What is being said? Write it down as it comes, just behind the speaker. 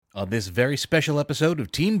on this very special episode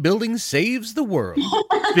of Team Building Saves the World,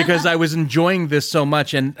 because I was enjoying this so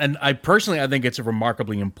much, and I think it's a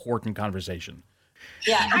remarkably important conversation.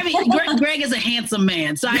 Yeah, I mean, Greg is a handsome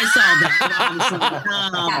man, so I saw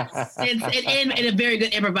that. And a very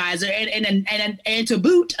good improviser, and to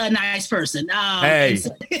boot, a nice person.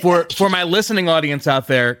 For my listening audience out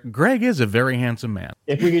there, Greg is a very handsome man.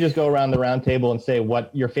 If we could just go around the round table and say what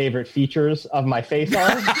your favorite features of my face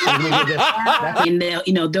are,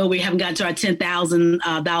 though we haven't gotten to our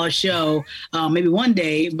 $10,000 show, maybe one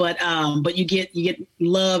day, but you get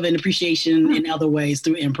love and appreciation in other ways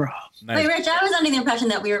through improv. Nice. Wait, Rich, I was under the impression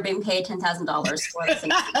that we were being paid $10,000 for this.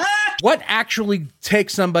 What actually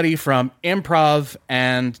takes somebody from improv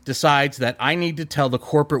and decides that I need to tell the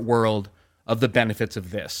corporate world of the benefits of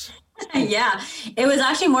this? Yeah, it was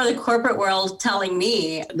actually more the corporate world telling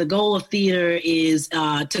me. The goal of theater is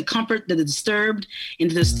to comfort the disturbed and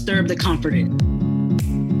to disturb the comforted.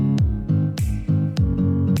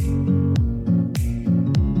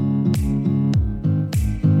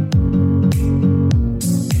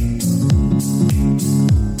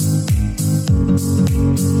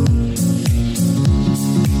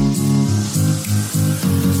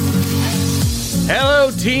 Hello,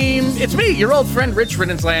 team. It's me, your old friend Rich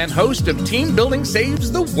Riddensland, host of Team Building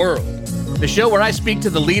Saves the World, the show where I speak to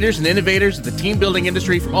the leaders and innovators of the team building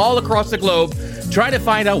industry from all across the globe, trying to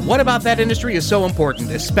find out what about that industry is so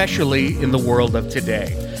important, especially in the world of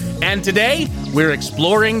today. And today, we're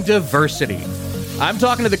exploring diversity. I'm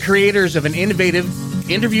talking to the creators of an innovative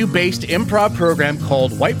interview-based improv program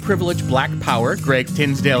called White Privilege Black Power, Greg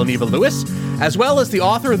Tinsdale and Eva Lewis, as well as the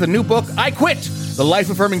author of the new book, I Quit, The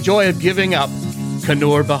Life-Affirming Joy of Giving Up,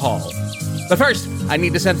 Kanur Bahal. But first, I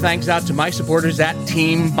need to send thanks out to my supporters at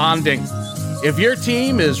Team Bonding. If your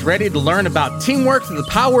team is ready to learn about teamwork through the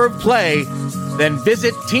power of play, then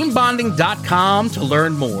visit teambonding.com to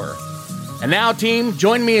learn more. And now, team,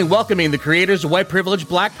 join me in welcoming the creators of White Privilege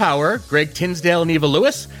Black Power, Greg Tinsdale and Eva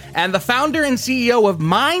Lewis, and the founder and CEO of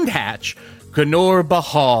MindHatch, Kanur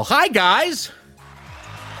Bahal. Hi, guys.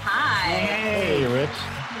 Hi. Hey, Rich.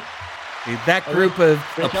 That group of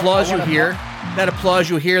applause you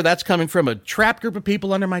hear, that's coming from a trapped group of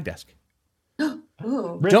people under my desk. Ooh.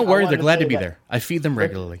 Rich, don't worry, they're glad to be there. I feed them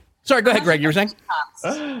regularly. Sorry, go ahead, Greg. You were saying?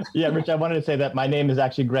 Yeah, Rich, I wanted to say that my name is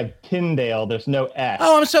actually Greg Tyndale. There's no S.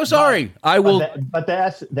 Oh, I'm so sorry. But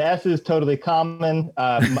the S is totally common.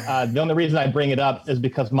 The only reason I bring it up is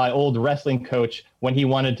because my old wrestling coach, when he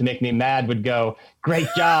wanted to make me mad, would go, "Great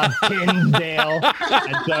job, Tinsdale."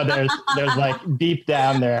 And so there's like deep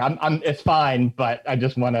down there. It's fine, but I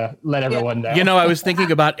just want to let everyone know. You know, I was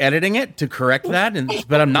thinking about editing it to correct that,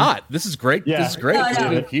 but I'm not. This is great. Yeah. This is great.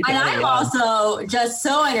 No. And I'm also just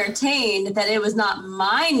so entertained that it was not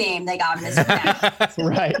my name they got mispronounced.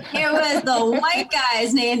 Right. It was the white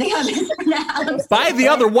guy's name they got mispronounced. By the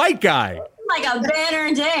other white guy. Like a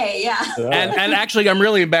banner day, yeah. And actually, I'm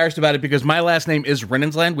really embarrassed about it because my last name is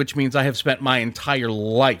Riddensland, which means I have spent my entire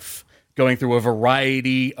life going through a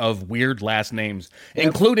variety of weird last names,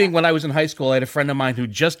 including when I was in high school. I had a friend of mine who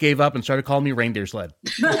just gave up and started calling me Reindeer Sled.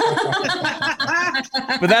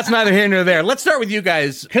 But that's neither here nor there. Let's start with you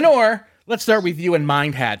guys. Kanur, let's start with you and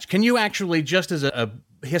MindHatch. Can you actually, just as a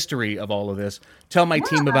history of all of this, tell my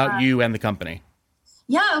team about you and the company?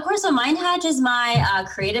 Yeah, of course. So MindHatch is my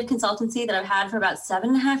creative consultancy that I've had for about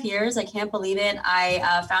 7.5 years. I can't believe it.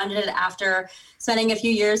 I founded it after spending a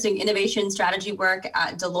few years doing innovation strategy work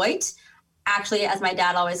at Deloitte. Actually, as my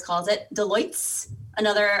dad always calls it, Deloitte's.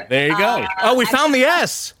 Another. There you go. We found the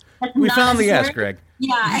S. We found the S, Greg.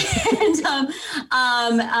 Yeah. And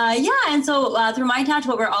so through MindHatch,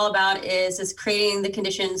 what we're all about is creating the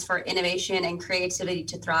conditions for innovation and creativity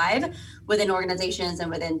to thrive within organizations and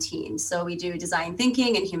within teams. So we do design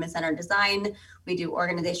thinking and human-centered design. We do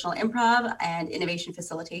organizational improv and innovation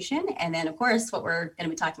facilitation. And then, of course, what we're going to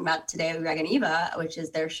be talking about today with Greg and Eva, which is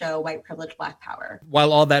their show, White Privilege Black Power.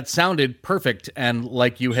 While all that sounded perfect and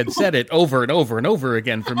like you had said it over and over and over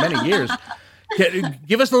again for many years,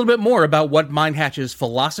 give us a little bit more about what MindHatch's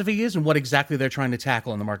philosophy is and what exactly they're trying to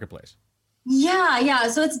tackle in the marketplace. Yeah.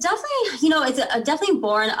 So it's definitely, it's definitely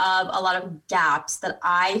born of a lot of gaps that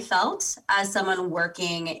I felt as someone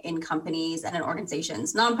working in companies and in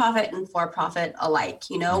organizations, nonprofit and for-profit alike,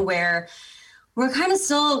 where we're kind of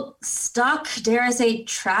still stuck, dare I say,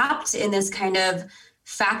 trapped in this kind of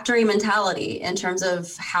factory mentality in terms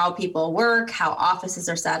of how people work, how offices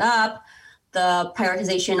are set up. the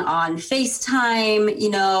prioritization on FaceTime, you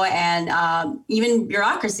know, and even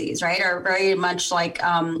bureaucracies, right, are very much like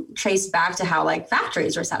traced back to how like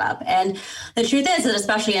factories were set up. And the truth is that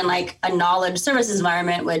especially in like a knowledge services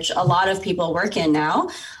environment, which a lot of people work in now,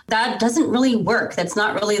 that doesn't really work. That's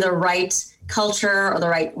not really the right culture or the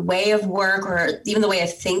right way of work or even the way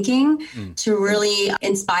of thinking to really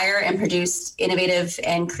inspire and produce innovative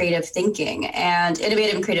and creative thinking. And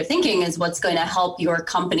innovative and creative thinking is what's going to help your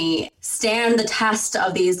company stand the test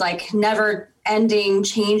of these like never ending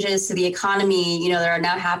changes to the economy, you know, that are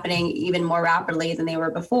now happening even more rapidly than they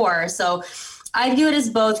were before. So I view it as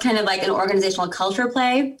both kind of like an organizational culture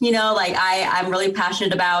play, you know, like I'm really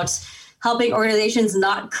passionate about helping organizations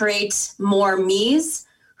not create more me's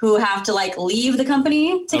who have to like leave the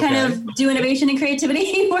company to kind of do innovation and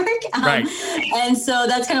creativity work. Right. And so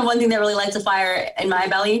that's kind of one thing that really lights a fire in my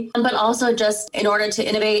belly. But also just in order to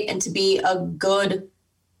innovate and to be a good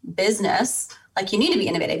business, like you need to be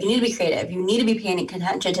innovative, you need to be creative, you need to be paying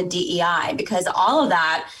attention to DEI because all of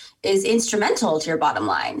that is instrumental to your bottom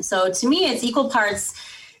line. So to me, it's equal parts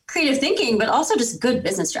creative thinking, but also just good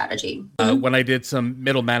business strategy. When I did some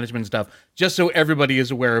middle management stuff, just so everybody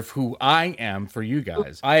is aware of who I am for you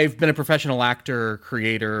guys, I've been a professional actor,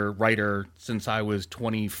 creator, writer since I was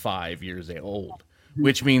 25 years old,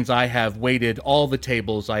 which means I have waited all the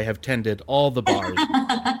tables, I have tended all the bars.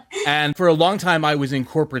 And for a long time, I was in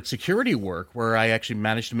corporate security work where I actually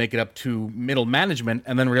managed to make it up to middle management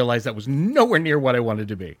and then realized that was nowhere near what I wanted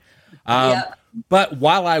to be. But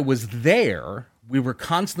while I was there, we were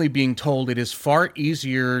constantly being told it is far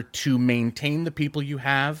easier to maintain the people you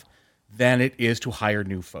have than it is to hire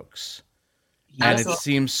new folks. And it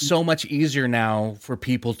seems so much easier now for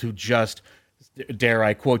people to just, dare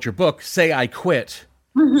I quote your book, say I quit.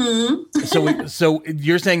 So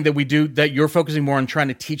you're saying that you're focusing more on trying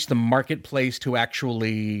to teach the marketplace to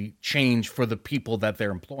actually change for the people that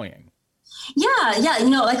they're employing. Yeah. You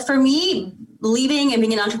know, like for me, leaving and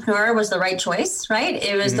being an entrepreneur was the right choice, right?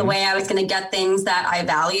 It was the way I was going to get things that I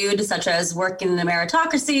valued, such as working in a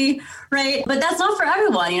meritocracy, right? But that's not for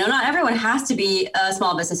everyone. You know, not everyone has to be a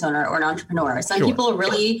small business owner or an entrepreneur. Some people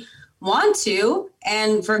really want to,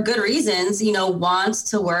 and for good reasons, you know, want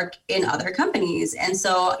to work in other companies. And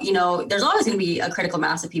so, you know, there's always going to be a critical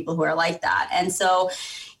mass of people who are like that. And so,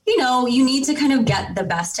 you know, you need to kind of get the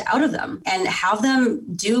best out of them and have them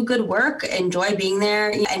do good work, enjoy being there,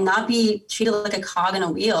 and not be treated like a cog in a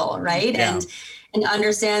wheel, right? Yeah. And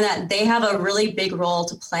understand that they have a really big role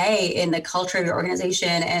to play in the culture of your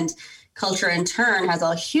organization, and culture in turn has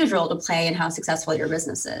a huge role to play in how successful your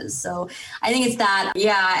business is. So I think it's that,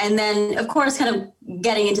 and then of course, kind of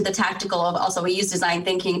getting into the tactical of also we use design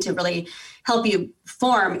thinking to really help you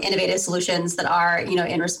form innovative solutions that are, you know,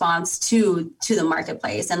 in response to the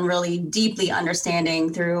marketplace, and really deeply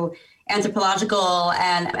understanding through anthropological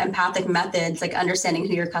and empathic methods, like understanding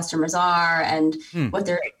who your customers are and what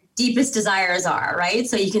their deepest desires are, right?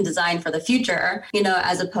 So you can design for the future, you know,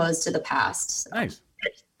 as opposed to the past. So. Nice.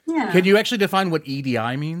 Yeah. Can you actually define what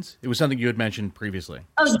EDI means? It was something you had mentioned previously.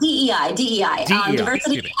 Oh, DEI.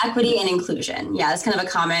 Diversity, excuse me. equity, and inclusion. Yeah, it's kind of a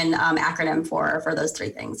common acronym for those three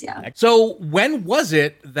things. Yeah. So when was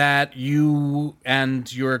it that you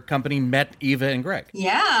and your company met Eva and Greg?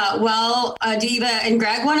 Yeah. Well, do Eva and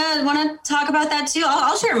Greg want to talk about that too?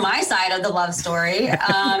 I'll share my side of the love story,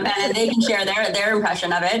 and then they can share their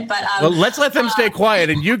impression of it. But well, let's let them stay quiet,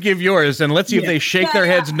 and you give yours, and let's see if they shake their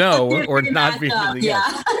heads no or not.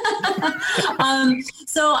 Yes.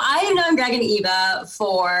 So I've known Greg and Eva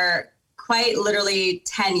for quite literally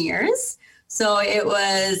 10 years. So it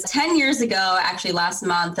was 10 years ago, actually last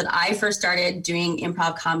month, that I first started doing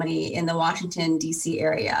improv comedy in the Washington, D.C.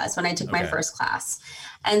 area. That's when I took my first class.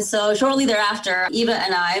 And so shortly thereafter, Eva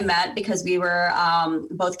and I met because we were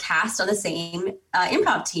both cast on the same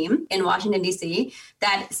improv team in Washington, D.C.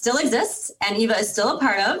 that still exists, and Eva is still a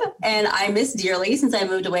part of, and I miss dearly since I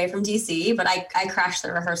moved away from D.C., but I crash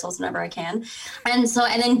the rehearsals whenever I can. And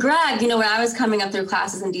then Greg, you know, when I was coming up through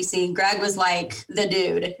classes in D.C., Greg was like the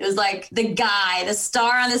dude. It was like the guy, the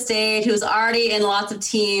star on the stage who was already in lots of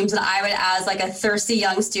teams that I would, as like a thirsty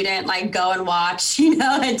young student, like go and watch, you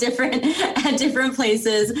know, at different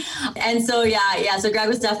places. And so, so Greg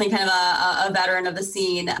was definitely kind of a veteran of the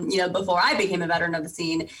scene, you know, before I became a veteran of the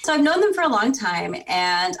scene. So I've known them for a long time.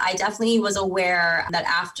 And I definitely was aware that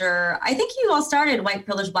after, I think you all started White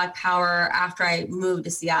Privilege, Black Power after I moved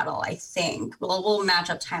to Seattle, I think. We'll match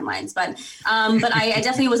up timelines. But I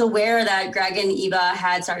definitely was aware that Greg and Eva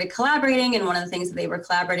had started collaborating. And one of the things that they were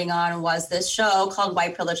collaborating on was this show called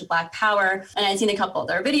White Privilege, Black Power. And I'd seen a couple of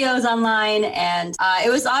their videos online. And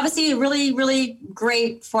it was obviously really, really great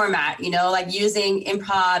right format, like using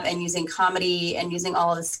improv and using comedy and using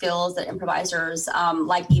all of the skills that improvisers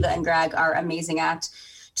like Eva and Greg are amazing at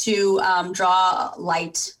to draw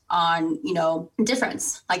light on,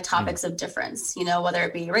 difference, like topics of difference, whether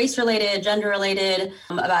it be race related, gender related,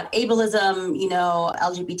 about ableism,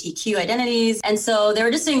 LGBTQ identities. And so they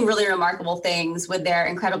were just doing really remarkable things with their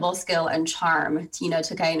incredible skill and charm,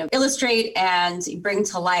 to kind of illustrate and bring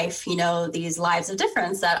to life, these lives of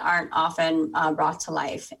difference that aren't often brought to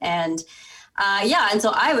life. And and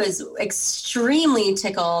so I was extremely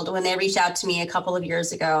tickled when they reached out to me a couple of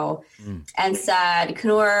years ago and said,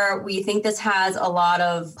 Kunur, we think this has a lot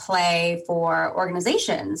of play for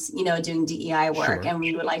organizations, doing DEI work, and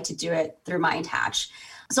we would like to do it through MindHatch.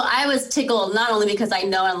 So I was tickled not only because I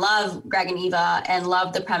know and love Greg and Eva and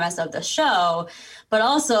love the premise of the show, but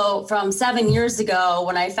also from 7 years ago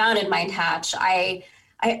when I founded MindHatch, I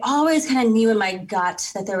always kind of knew in my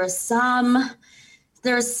gut that there was something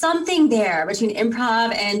there between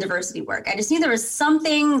improv and diversity work. I just knew there was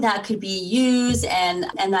something that could be used and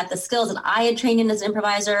that the skills that I had trained in as an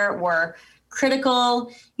improviser were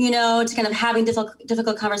critical, to kind of having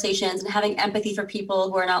difficult conversations and having empathy for people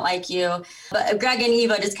who are not like you. But Greg and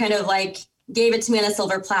Eva just kind of like gave it to me on a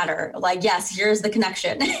silver platter. Like, yes, here's the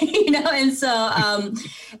connection, so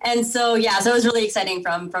so it was really exciting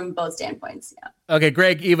from both standpoints. Yeah. Okay,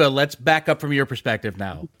 Greg, Eva, let's back up from your perspective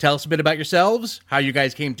now. Tell us a bit about yourselves, how you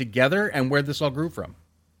guys came together, and where this all grew from.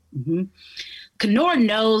 Mm-hmm. Kunur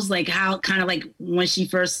knows like how kind of like when she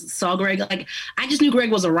first saw Greg, like I just knew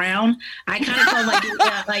Greg was around. I kind of felt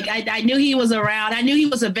like I knew he was around. I knew he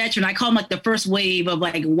was a veteran. I call him like the first wave of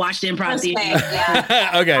like watch the improv theater. Yeah.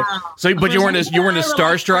 Okay, so but you weren't as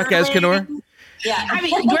starstruck as Kunur. Yeah, I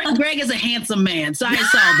mean, Greg is a handsome man, so I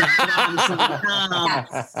saw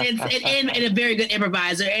that. And a very good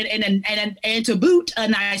improviser, and to boot, a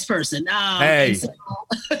nice person. Hey,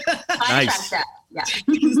 nice. Yeah,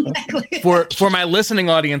 exactly. For my listening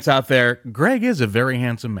audience out there, Greg is a very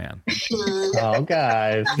handsome man. Oh,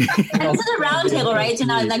 guys. This is a round table, right? So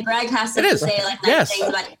now that Greg has to say like nice things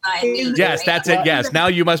about me. Yes, right? that's it. Yes. Now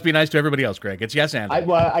you must be nice to everybody else, Greg. It's yes and. I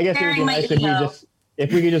guess it would be nice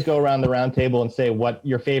if we could just go around the round table and say what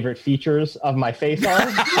your favorite features of my face are.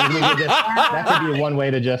 That could be one way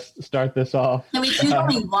to just start this off. Can we choose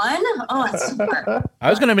only one? Oh, that's super. I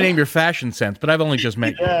was going to name your fashion sense, but I've only just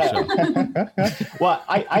met you. So. Well,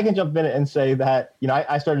 I can jump in and say that,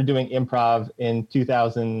 I started doing improv in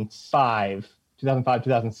 2005,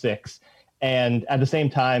 2006. And at the same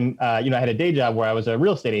time, I had a day job where I was a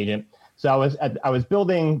real estate agent. So I was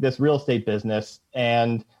building this real estate business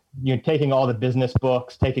and taking all the business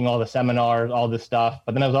books, taking all the seminars, all this stuff.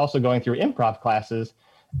 But then I was also going through improv classes.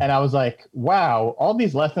 And I was like, wow, all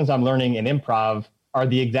these lessons I'm learning in improv are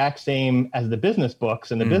the exact same as the business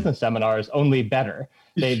books and the business seminars, only better.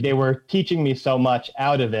 They were teaching me so much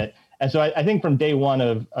out of it. And so I think from day one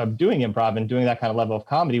of doing improv and doing that kind of level of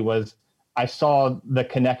comedy was I saw the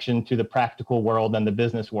connection to the practical world and the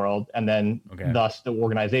business world, and then thus the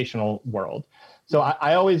organizational world. So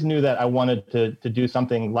I always knew that I wanted to do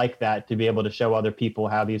something like that, to be able to show other people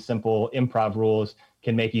how these simple improv rules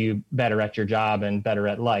can make you better at your job and better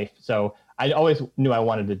at life. So I always knew I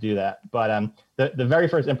wanted to do that. But the very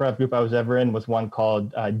first improv group I was ever in was one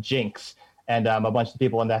called Jinx. And a bunch of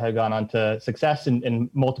people in that had gone on to success in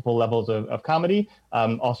multiple levels of comedy,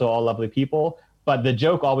 also all lovely people. But the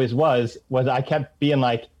joke always was I kept being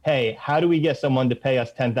like, hey, how do we get someone to pay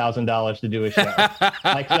us $10,000 to do a show?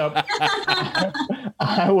 I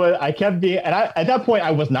kept being, and at that point I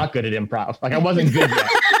was not good at improv. Like I wasn't good yet,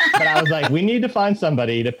 but I was like, we need to find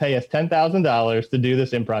somebody to pay us $10,000 to do this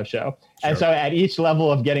improv show. Sure. And so at each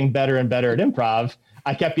level of getting better and better at improv,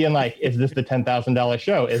 I kept being like, is this the $10,000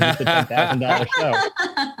 show? Is this the $10,000 show?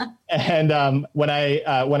 And when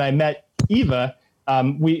I met Eva,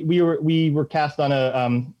 we were cast on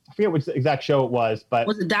I forget which exact show it was, but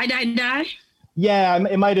was it Die Die Die? Yeah,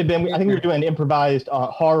 it might have been. I think we were doing an improvised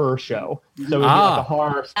horror show, so it would be like a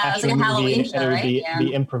horror slasher movie, Halloween show, and it would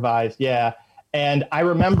be improvised. Yeah, and I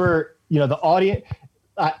remember, the audience.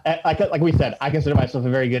 Like we said, I consider myself a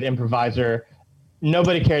very good improviser.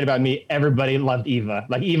 Nobody cared about me. Everybody loved Eva.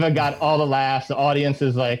 Like Eva got all the laughs. The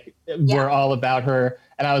audiences were all about her.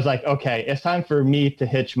 And I was like, okay, it's time for me to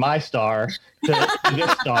hitch my star to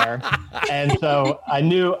this star. And so I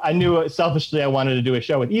knew selfishly I wanted to do a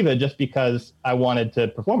show with Eva just because I wanted to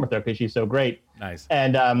perform with her because she's so great. Nice.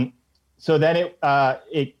 And so then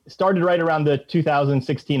it started right around the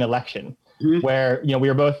 2016 election, where we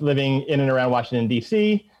were both living in and around Washington,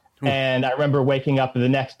 D.C. And I remember waking up the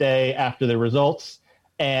next day after the results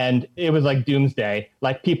and it was like doomsday.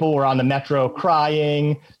 Like people were on the metro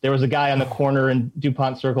crying. There was a guy on the corner in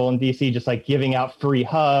DuPont Circle in DC just like giving out free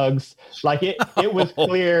hugs. Like it was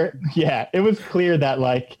clear. Yeah, it was clear that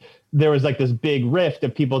like there was like this big rift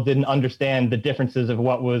of people didn't understand the differences of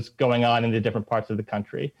what was going on in the different parts of the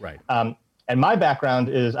country. Right. And my background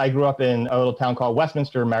is I grew up in a little town called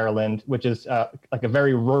Westminster, Maryland, which is like a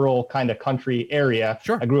very rural kind of country area.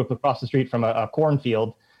 Sure. I grew up across the street from a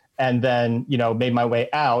cornfield, and then, made my way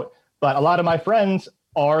out. But a lot of my friends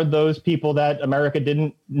are those people that America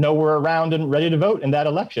didn't know were around and ready to vote in that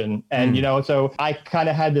election. And, so I kind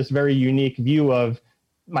of had this very unique view of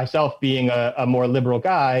myself being a more liberal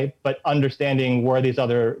guy, but understanding where these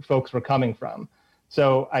other folks were coming from.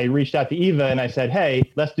 So I reached out to Eva and I said,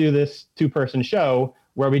 hey, let's do this 2-person show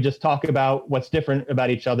where we just talk about what's different about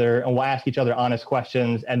each other, and we'll ask each other honest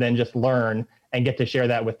questions and then just learn and get to share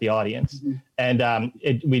that with the audience. Mm-hmm. And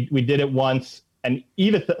we did it once, and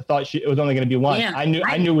Eva thought it was only going to be one. Yeah,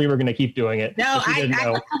 I knew we were going to keep doing it. No, I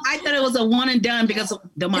thought it was a one and done because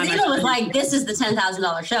Eva was like, this is the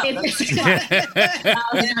 $10,000 show.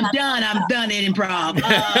 I'm done at improv.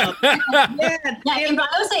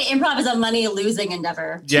 I would say improv is a money losing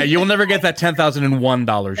endeavor. Yeah, you'll never get that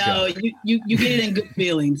 $10,001 show. No, you get it in good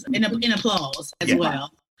feelings, in applause as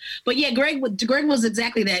well. But yeah, Greg was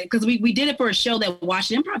exactly that, because we did it for a show that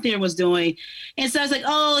Washington Improv Theater was doing. And so I was like,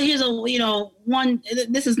 oh, here's one,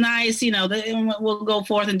 this is nice, we'll go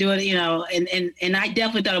forth and do it, and I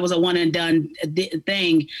definitely thought it was a one and done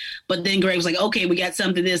thing. But then Greg was like, okay, we got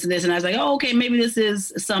something, this and this. And I was like, oh, okay, maybe this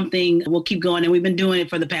is something, we'll keep going. And we've been doing it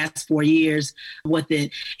for the past 4 years with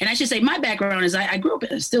it. And I should say my background is I grew up,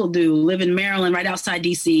 still do, live in Maryland, right outside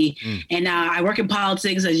DC. And I work in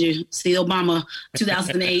politics, as you see Obama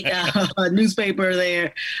 2008 newspaper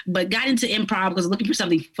there, but got into improv because I was looking for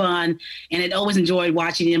something fun, and had always enjoyed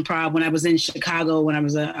watching improv when I was in Chicago when I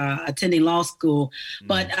was attending law school.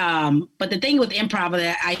 But the thing with improv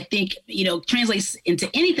that I think translates into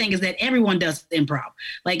anything is that everyone does improv.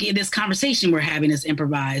 Like in this conversation we're having is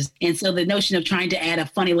improvised, and so the notion of trying to add a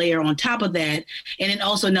funny layer on top of that, and then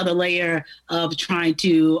also another layer of trying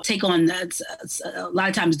to take on a lot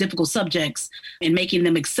of times difficult subjects and making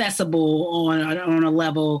them accessible on a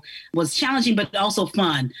level was challenging, but also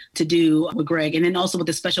fun to do with Greg. And then also with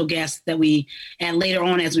the special guests that we had later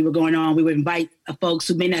on as we were going on, we would invite folks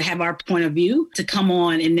who may not have our point of view to come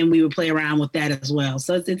on, and then we would play around with that as well.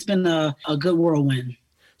 So it's been a good whirlwind.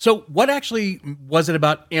 So what actually was it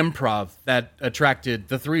about improv that attracted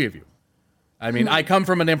the three of you? I mean, I come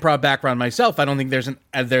from an improv background myself. I don't think there's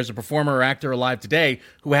a performer or actor alive today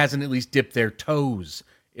who hasn't at least dipped their toes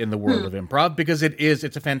in the world of improv, because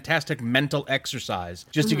it's a fantastic mental exercise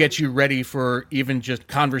just to get you ready for even just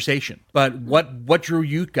conversation. But what drew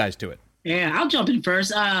you guys to it? Yeah, I'll jump in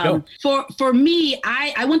first. For me,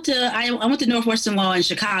 I went to Northwestern Law in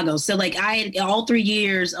Chicago. So like I had all 3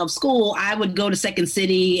 years of school, I would go to Second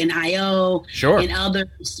City and IO and other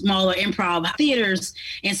smaller improv theaters.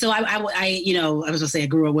 And so I was gonna say I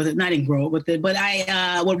grew up with it. And I didn't grow up with it, but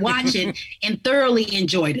I would watch it and thoroughly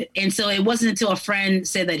enjoyed it. And so it wasn't until a friend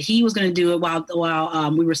said that he was going to do it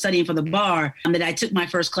while we were studying for the bar that I took my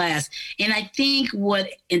first class. And I think what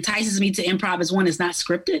entices me to improv is, one, it's not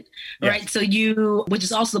scripted. Yes. Right. So which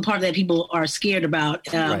is also the part that people are scared about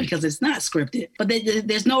because it's not scripted, but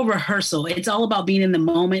there's no rehearsal. It's all about being in the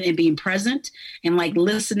moment and being present and like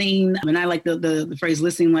listening. And I like the phrase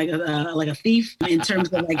listening like a thief, in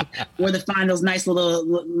terms of like where to find those nice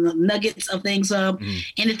little nuggets of things. And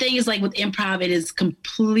the thing is, like with improv, it is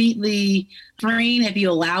completely freeing if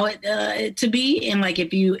you allow it to be. And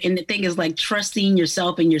the thing is like trusting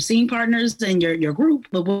yourself and your scene partners and your group,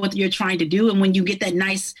 but what you're trying to do. And when you get that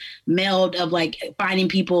nice meld of like finding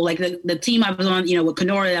people, like the team I was on, with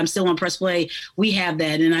Kenora, I'm still on Press Play, we have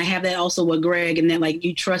that. And I have that also with Greg, and then like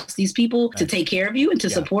you trust these people to take care of you and to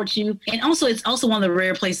support you. And also it's also one of the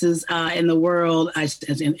rare places in the world, I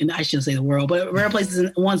shouldn't say the world, but rare places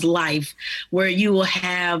in one's life where you will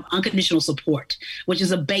have unconditional support, which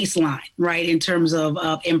is a baseline, right? In terms of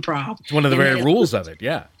improv. It's one of the very rules of it.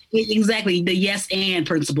 Yeah. Exactly. The yes and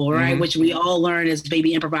principle, right? Which we all learn as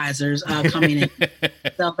baby improvisers coming in.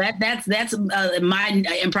 So that's my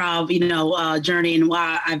improv, journey, and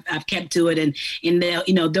why I've kept to it. And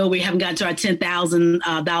though we haven't gotten to our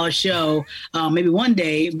 $10,000 show, maybe one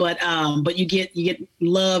day, but you get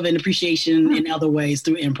love and appreciation in other ways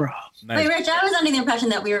through improv. Nice. Wait, Rich, I was under the impression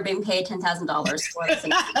that we were being paid $10,000 for this.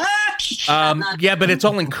 Yeah, but it's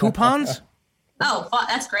all in coupons. Oh,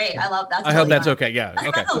 that's great. I love that. I hope that's okay. Yeah.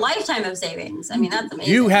 That's a lifetime of savings. I mean, that's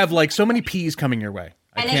amazing. You have like so many P's coming your way.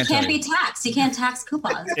 And it can't be taxed. You can't tax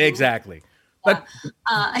coupons. Exactly. But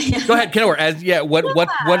go ahead, Kenora.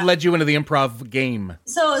 What led you into the improv game?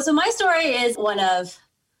 So my story is one of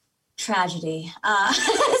tragedy. Don't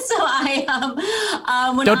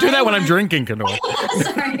do that when I'm drinking, Kenora.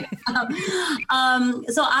 Sorry.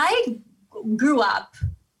 So I grew up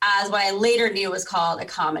as what I later knew was called a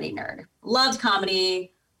comedy nerd. Loved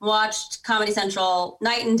comedy. Watched Comedy Central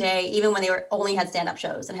night and day, even when they only had stand-up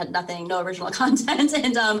shows and had no original content.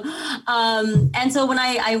 And so when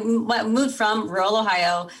I moved from rural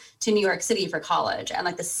Ohio to New York City for college, and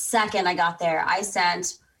like the second I got there, I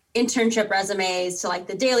sent internship resumes to like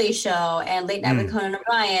The Daily Show and Late Night with Conan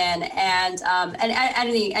O'Brien and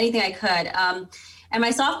anything I could. And my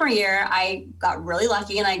sophomore year, I got really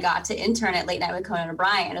lucky and I got to intern at Late Night with Conan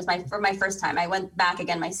O'Brien. It was my first time. I went back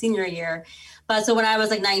again my senior year. But so when I was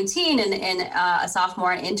like 19 and a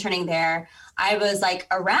sophomore and interning there, I was like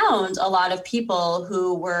around a lot of people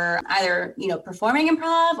who were either, performing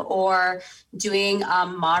improv or doing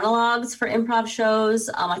monologues for improv shows.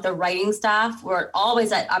 Like the writing staff were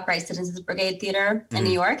always at Upright Citizens Brigade Theater in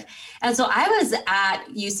New York. And so I was at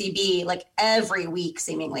UCB like every week,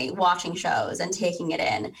 seemingly watching shows and taking it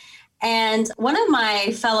in. And one of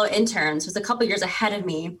my fellow interns was a couple years ahead of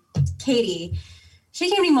me, Katie. She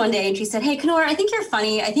came to me one day and she said, "Hey, Kenora, I think you're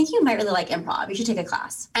funny. I think you might really like improv. You should take a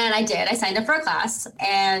class." And I did. I signed up for a class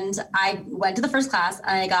and I went to the first class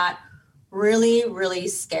and I got really, really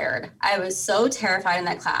scared. I was so terrified in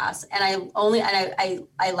that class. And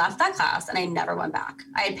I left that class and I never went back.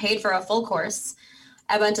 I had paid for a full course.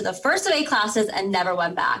 I went to the first of 8 classes and never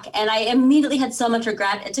went back. And I immediately had so much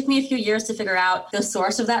regret. It took me a few years to figure out the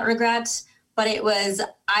source of that regret, but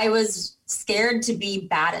I was scared to be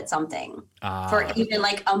bad at something for even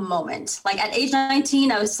like a moment. Like at age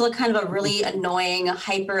 19, I was still kind of a really annoying,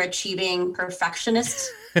 hyper-achieving perfectionist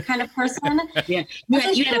kind of person. Yeah,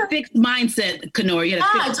 you had a fixed mindset, Kenora.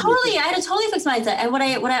 Totally. I had a totally fixed mindset. And what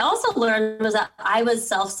I also learned was that I was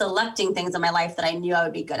self-selecting things in my life that I knew I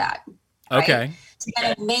would be good at. Right? Okay. To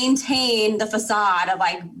kind of maintain the facade of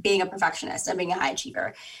like being a perfectionist and being a high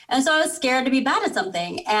achiever. And so I was scared to be bad at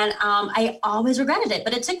something. And I always regretted it.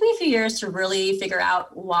 But it took me a few years to really figure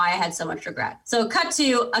out why I had so much regret. So cut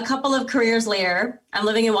to a couple of careers later, I'm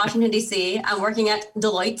living in Washington, D.C. I'm working at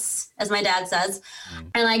Deloitte's, as my dad says.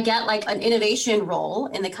 And I get like an innovation role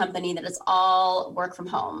in the company that is all work from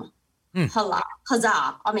home.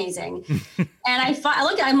 Huzzah, amazing. And I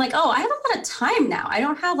look at it, I'm like, oh, I have a lot of time now. I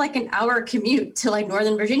don't have like an hour commute to like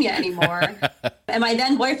Northern Virginia anymore. And my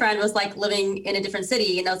then boyfriend was like living in a different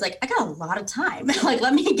city. And I was like, I got a lot of time. Like,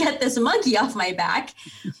 let me get this monkey off my back.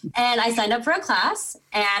 And I signed up for a class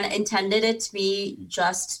and intended it to be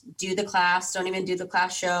just do the class, don't even do the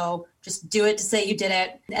class show, just do it to say you did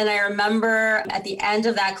it. And I remember at the end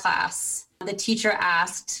of that class, the teacher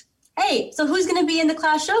asked, "Hey, so who's going to be in the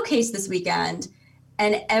class showcase this weekend?"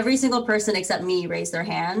 And every single person except me raised their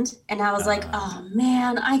hand. And I was like, oh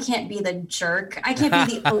man, I can't be the jerk. I can't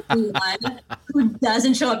be the only one who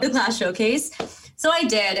doesn't show up to class showcase. So I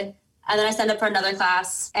did. And then I signed up for another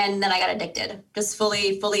class and then I got addicted, just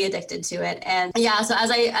fully addicted to it. And yeah, so as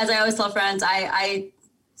I always tell friends, I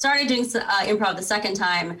started doing improv the second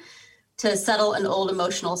time to settle an old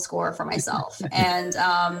emotional score for myself. And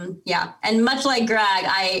and much like Greg,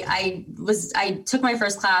 I took my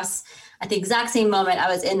first class at the exact same moment I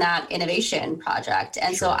was in that innovation project.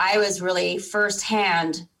 And so I was really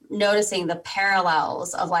firsthand noticing the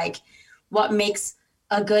parallels of like what makes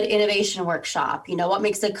a good innovation workshop, what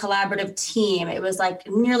makes a collaborative team. It was like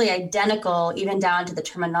nearly identical, even down to the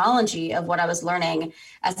terminology of what I was learning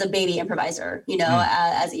as a baby improviser,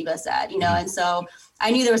 as Eva said, and so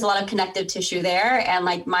I knew there was a lot of connective tissue there, and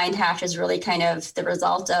like Mind Hash is really kind of the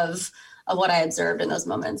result of what I observed in those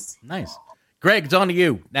moments. Nice. Greg, it's on to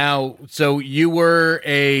you. Now, so you were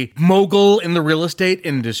a mogul in the real estate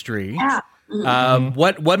industry. Yeah.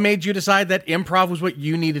 What made you decide that improv was what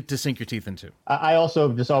you needed to sink your teeth into? I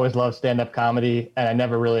also just always loved stand-up comedy, and I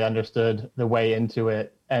never really understood the way into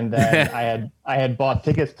it. And then I had bought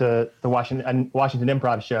tickets to the Washington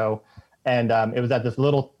Improv show, and it was at this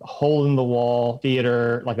little hole-in-the-wall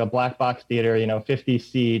theater, like a black box theater, 50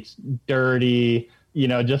 seats, dirty,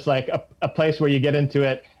 just like a place where you get into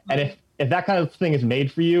it. And if that kind of thing is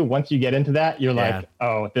made for you, once you get into that, you're like,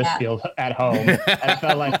 oh, this feels at home. And it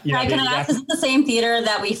felt like, I can ask, is it the same theater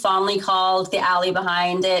that we fondly called the alley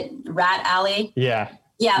behind it, Rat Alley? Yeah.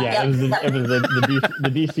 Yeah. It was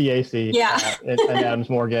the DCAC in Adams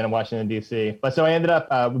Morgan in Washington, D.C. But so I ended up,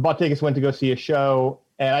 we bought tickets, went to go see a show,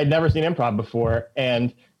 and I'd never seen improv before.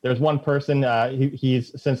 And there's one person,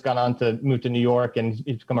 he's since gone on to move to New York, and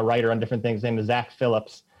he's become a writer on different things. His name is Zach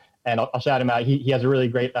Phillips. and I'll shout him out. He has a really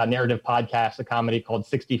great narrative podcast, a comedy called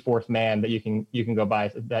 64th Man that you can go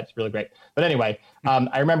by. That's really great. But anyway,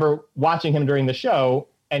 I remember watching him during the show,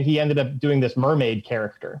 and he ended up doing this mermaid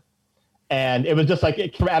character. And it was just like,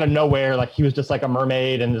 it came out of nowhere. Like he was just like a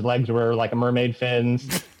mermaid and his legs were like a mermaid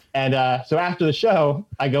fins. And so after the show,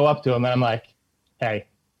 I go up to him and I'm like, hey,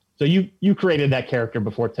 so you created that character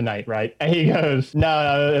before tonight, right? And he goes,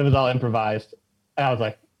 no, it was all improvised. And I was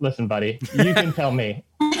like, listen, buddy, you can tell me.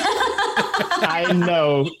 I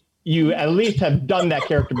know you at least have done that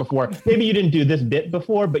character before. Maybe you didn't do this bit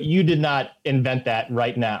before, but you did not invent that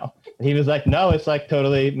right now. And he was like, no, it's like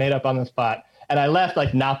totally made up on the spot. And I left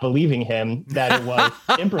like not believing him that it was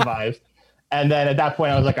improvised. And then at that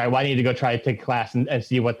point I was like, all right, well, I need to go try to take a class and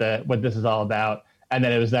see what this is all about. And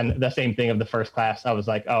then it was then the same thing of the first class. I was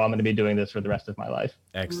like, oh, I'm going to be doing this for the rest of my life.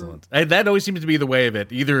 Excellent. That always seems to be the way of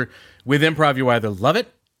it. Either with improv, you either love it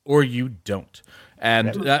or you don't.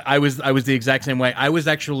 And I was the exact same way. I was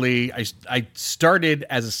actually, I started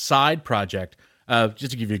as a side project.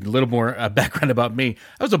 Just to give you a little more background about me,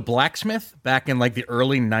 I was a blacksmith back in like the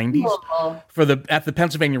early 90s at the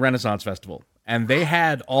Pennsylvania Renaissance Festival. And they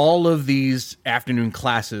had all of these afternoon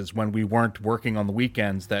classes when we weren't working on the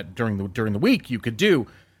weekends that during the week you could do.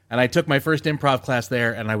 And I took my first improv class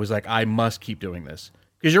there, and I was like, I must keep doing this.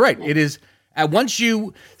 Because you're right, it is... once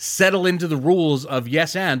you settle into the rules of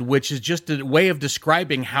yes and, which is just a way of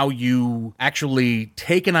describing how you actually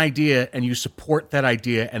take an idea and you support that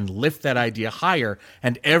idea and lift that idea higher,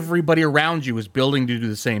 and everybody around you is building to do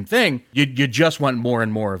the same thing, you just want more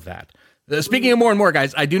and more of that. Speaking of more and more,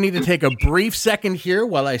 guys, I do need to take a brief second here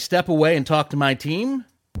while I step away and talk to my team.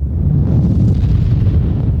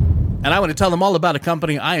 And I want to tell them all about a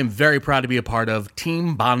company I am very proud to be a part of,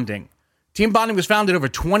 Team Bonding. Team Bonding was founded over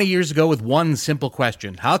 20 years ago with one simple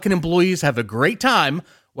question: how can employees have a great time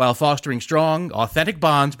while fostering strong, authentic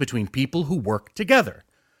bonds between people who work together?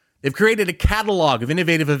 They've created a catalog of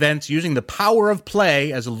innovative events using the power of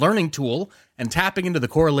play as a learning tool and tapping into the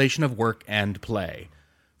correlation of work and play.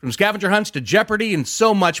 From scavenger hunts to Jeopardy and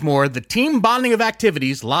so much more, the team bonding of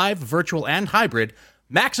activities, live, virtual, and hybrid,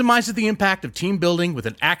 maximizes the impact of team building with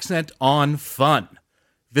an accent on fun.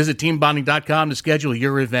 Visit teambonding.com to schedule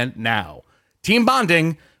your event now. Team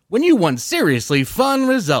Bonding, when you want seriously fun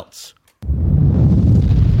results.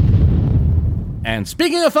 And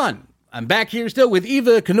speaking of fun, I'm back here still with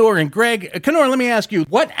Eva, Knor, and Greg. Knor, let me ask you,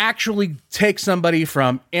 what actually takes somebody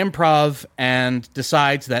from improv and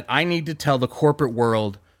decides that I need to tell the corporate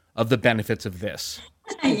world of the benefits of this?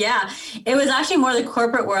 Yeah, it was actually more the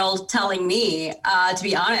corporate world telling me, to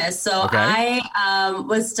be honest. So okay. I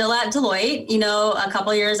was still at Deloitte, a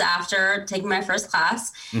couple of years after taking my first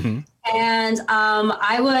class. Mm-hmm. And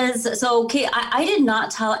I did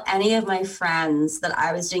not tell any of my friends that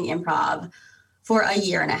I was doing improv for a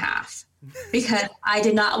year and a half because I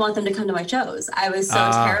did not want them to come to my shows. I was so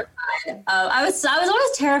terrified. I was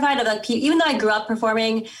always terrified of like people, even though I grew up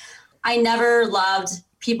performing, I never loved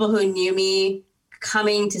people who knew me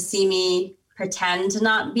coming to see me pretend to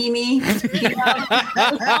not be me.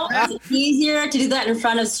 It's always easier to do that in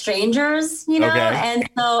front of strangers, Okay. And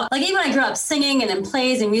so like even when I grew up singing and in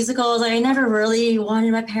plays and musicals, I never really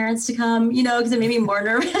wanted my parents to come, because it made me more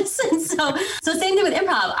nervous. And so same thing with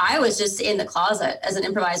improv. I was just in the closet as an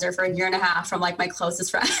improviser for a year and a half from like my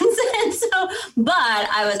closest friends. But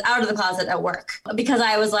I was out of the closet at work because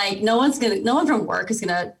I was like, no one from work is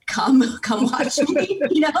gonna come watch me,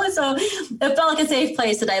 So it felt like a safe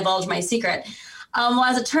place to divulge my secret. Well,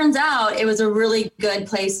 as it turns out, it was a really good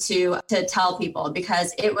place to tell people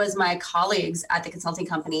because it was my colleagues at the consulting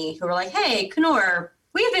company who were like, hey, Knor,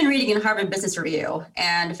 we have been reading in Harvard Business Review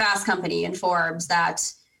and Fast Company and Forbes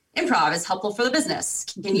that improv is helpful for the business.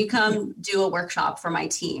 Can you come do a workshop for my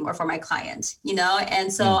team or for my client?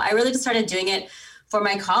 And so I really just started doing it for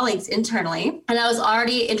my colleagues internally. And I was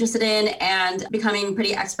already interested in and becoming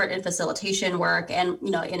pretty expert in facilitation work and,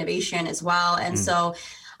 innovation as well. And so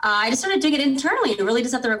I just started doing it internally and really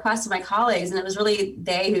just at the request of my colleagues. And it was really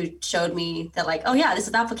they who showed me that like, oh yeah, this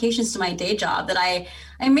is applications to my day job that I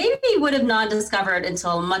maybe would have not discovered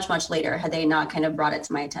until much, much later had they not kind of brought it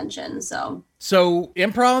to my attention. So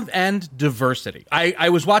improv and diversity. I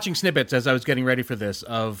was watching snippets as I was getting ready for this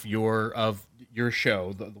of your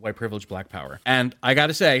show, the White Privilege, Black Power. And I got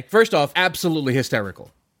to say, first off, absolutely hysterical.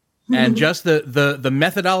 And just the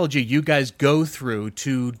methodology you guys go through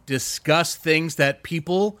to discuss things that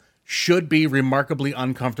people should be remarkably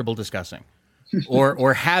uncomfortable discussing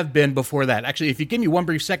or have been before that. Actually, if you give me one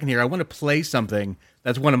brief second here, I want to play something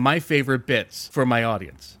that's one of my favorite bits for my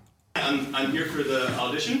audience. I'm here for the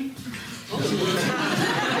audition.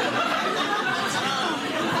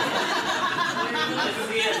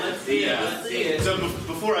 see it. So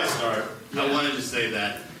before I start, I want to just say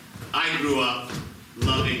that I grew up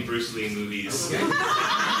loving Bruce Lee movies. Okay. To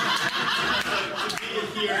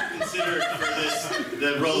be here considered for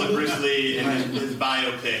the role of Bruce Lee in his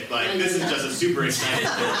biopic, like this is just a super exciting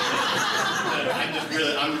thing.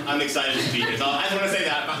 I'm excited to be here. So I just want to say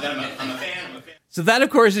that I'm a fan. So that, of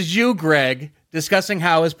course, is you, Greg, discussing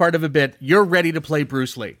how, as part of a bit, you're ready to play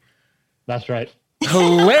Bruce Lee. That's right.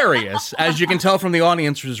 Hilarious, as you can tell from the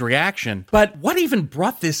audience's reaction. But what even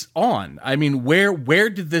brought this on? I mean, where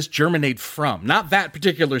did this germinate from? Not that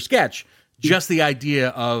particular sketch, just the idea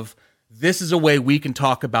of this is a way we can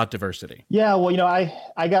talk about diversity. Yeah, well,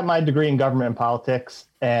 I got my degree in government and politics,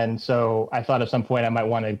 and so I thought at some point I might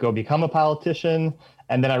want to go become a politician.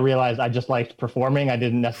 And then I realized I just liked performing. I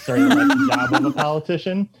didn't necessarily like the job of a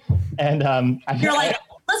politician. And you're like,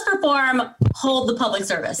 let's perform, hold the public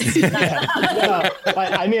service.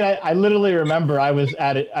 I literally remember I was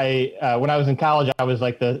at it. When I was in college, I was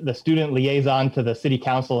like the student liaison to the city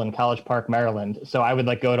council in College Park, Maryland. So I would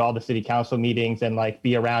like go to all the city council meetings and like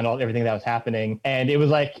be around everything that was happening. And it was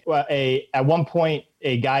like at one point,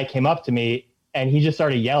 a guy came up to me and he just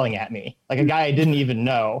started yelling at me, like a guy I didn't even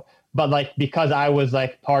know. But like, because I was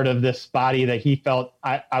like part of this body that he felt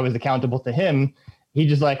I was accountable to him, he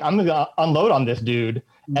just like, I'm going to unload on this dude.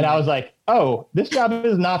 And I was like, oh, this job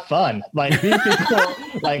is not fun. Like these people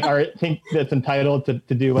like think that's entitled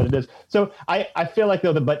to do what it is. So I feel like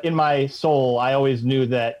though, but in my soul, I always knew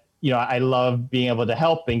that, I love being able to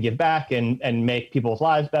help and give back and make people's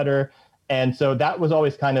lives better. And so that was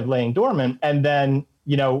always kind of laying dormant. And then,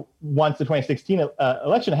 once the 2016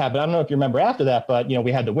 election happened, I don't know if you remember after that, but,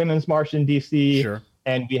 we had the Women's March in DC. Sure.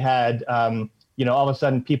 And we had, all of a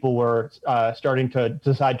sudden people were starting to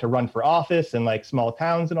decide to run for office in like small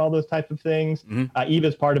towns and all those types of things. Mm-hmm. Eva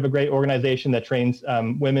is part of a great organization that trains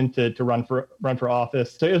women to run for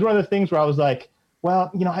office. So it was one of the things where I was like,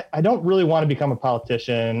 well, I don't really want to become a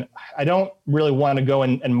politician. I don't really want to go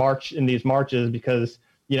and march in these marches because,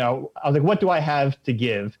 I was like, what do I have to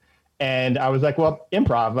give? And I was like, well,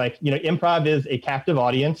 improv, improv is a captive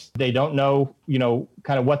audience. They don't know,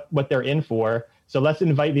 kind of what they're in for. So let's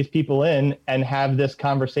invite these people in and have this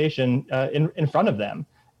conversation in front of them.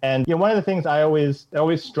 And one of the things that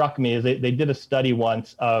always struck me is they did a study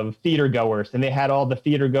once of theater goers, and they had all the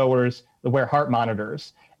theater goers wear heart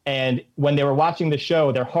monitors. And when they were watching the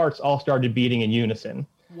show, their hearts all started beating in unison.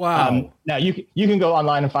 Wow. Now you can go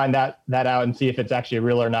online and find that out and see if it's actually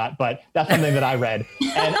real or not, but that's something that I read.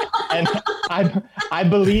 And I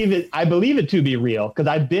believe it to be real because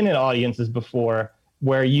I've been in audiences before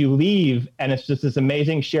where you leave and it's just this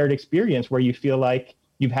amazing shared experience where you feel like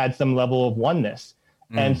you've had some level of oneness.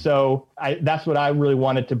 And so that's what I really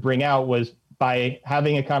wanted to bring out was by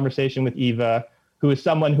having a conversation with Eva, who is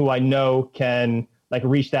someone who I know can like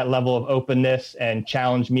reach that level of openness and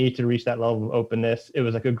challenge me to reach that level of openness. It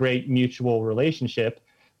was like a great mutual relationship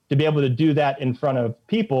to be able to do that in front of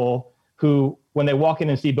people who, when they walk in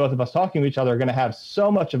and see both of us talking to each other, are going to have so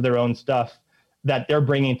much of their own stuff that they're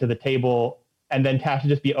bringing to the table, and then have to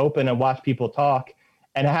just be open and watch people talk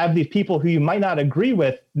and have these people who you might not agree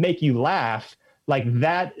with make you laugh. Like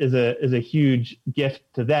that is a huge gift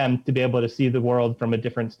to them to be able to see the world from a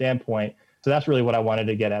different standpoint. So that's really what I wanted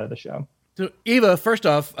to get out of the show. So Eva, first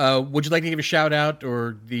off, would you like to give a shout out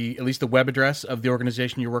or at least the web address of the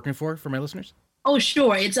organization you're working for my listeners? Oh,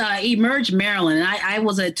 sure. It's Emerge Maryland. And I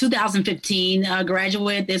was a 2015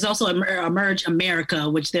 graduate. There's also Emerge America,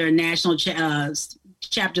 which there are national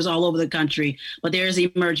chapters all over the country. But there's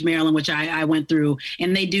Emerge Maryland, which I went through.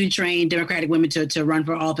 And they do train Democratic women to run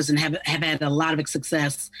for office and have had a lot of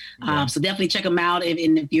success. Yeah. So definitely check them out.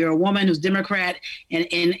 If you're a woman who's Democrat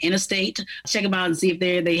in a state, check them out and see if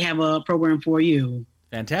they have a program for you.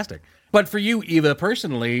 Fantastic. But for you, Eva,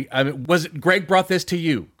 personally, Greg brought this to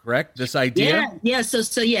you, correct? This idea? Yeah. So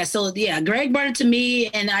Greg brought it to me,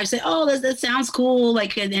 and I said, "Oh, that sounds cool."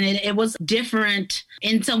 Like, and it was different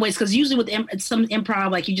in some ways because usually with some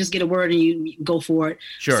improv, like you just get a word and you go for it.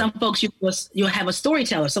 Sure. Some folks you'll have a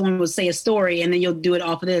storyteller. Someone will say a story, and then you'll do it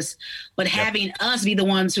off of this. But having us be the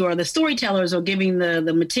ones who are the storytellers or giving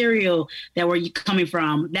the material that we're coming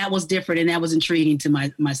from, that was different, and that was intriguing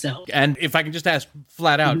to myself. And if I can just ask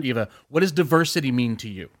flat out, Eva, what does diversity mean to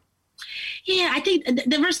you? Yeah, I think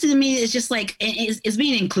diversity to me is just like it's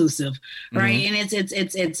being inclusive, right? Mm-hmm.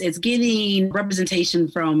 And it's getting representation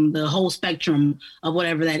from the whole spectrum of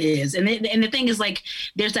whatever that is. And the thing is, like,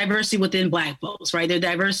 there's diversity within Black folks, right? There's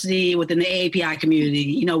diversity within the AAPI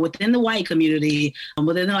community, within the white community,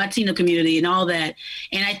 within the Latino community, and all that.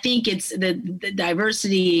 And I think it's the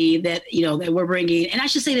diversity that that we're bringing. And I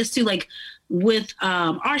should say this too, like, with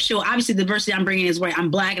our show, obviously the diversity I'm bringing is where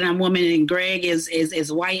I'm Black and I'm woman, and Greg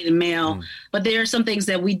is white and male. But there are some things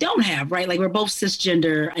that we don't have, right? Like we're both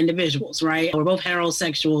cisgender individuals, right? We're both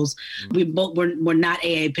heterosexuals. We're not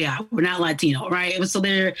AAPI. We're not Latino, right? So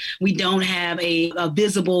we don't have a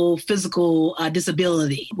visible physical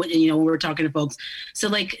disability. When we're talking to folks. So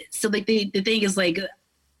the thing is like,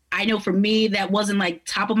 I know for me that wasn't like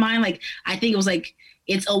top of mind. Like I think it was like,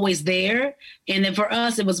 it's always there. And then for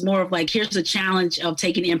us, it was more of like, here's a challenge of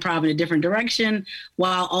taking improv in a different direction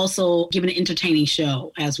while also giving an entertaining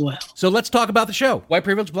show as well. So let's talk about the show, White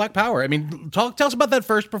Privilege, Black Power. I mean, tell us about that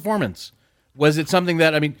first performance. Was it something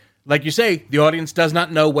that, I mean, like you say, the audience does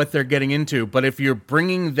not know what they're getting into, but if you're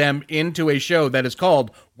bringing them into a show that is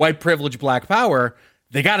called White Privilege, Black Power,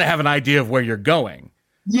 they got to have an idea of where you're going.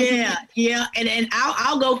 Yeah, and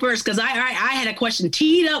I'll go first because I had a question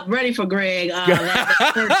teed up ready for Greg.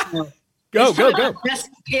 Go.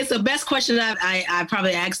 It's the best question I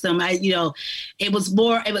probably asked them. It was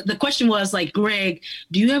the question was like, Greg,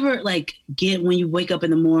 do you ever like get when you wake up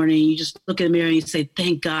in the morning, you just look in the mirror and you say,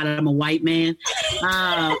 thank God I'm a white man?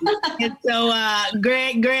 And so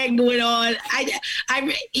Greg went on.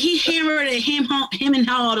 He hammered and him and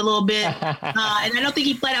hawed a little bit. And I don't think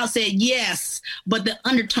he flat out said yes, but the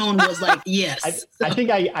undertone was like, yes. I think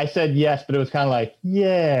I said yes, but it was kind of like,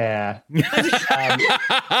 yeah.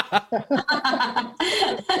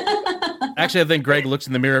 Actually, I think Greg looks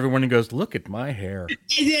in the mirror every morning and goes, look at my hair.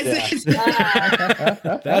 Yes.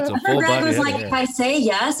 That's a full Greg body was like, hair. if I say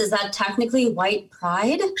yes, is that technically white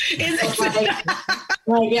pride? Yeah.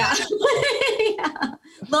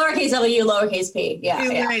 Lowercase w, lowercase p.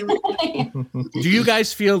 Yeah. Do you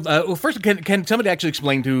guys feel, well, first, can somebody actually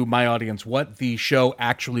explain to my audience what the show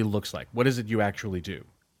actually looks like? What is it you actually do?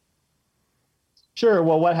 Sure.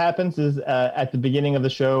 Well, what happens is at the beginning of the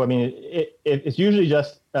show, I mean, it's usually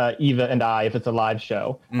just Eva and I, if it's a live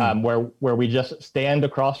show, where we just stand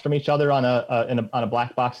across from each other on a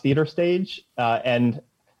black box theater stage, and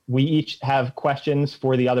we each have questions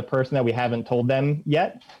for the other person that we haven't told them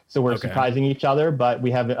yet. So we're surprising each other, but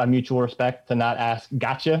we have a mutual respect to not ask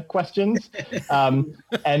gotcha questions.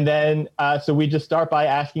 And then so we just start by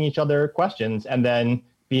asking each other questions and then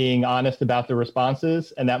being honest about the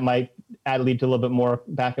responses, and that might lead to a little bit more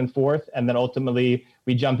back and forth. And then ultimately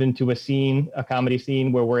we jump into a comedy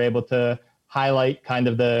scene where we're able to highlight kind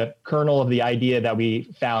of the kernel of the idea that we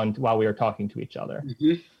found while we were talking to each other.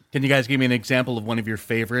 Mm-hmm. Can you guys give me an example of one of your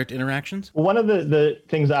favorite interactions? One of the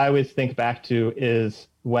things I always think back to is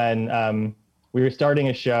when we were starting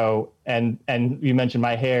a show and you mentioned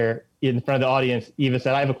my hair in front of the audience. Eva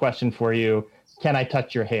said, I have a question for you. Can I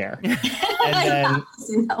touch your hair? And then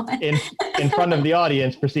in front of the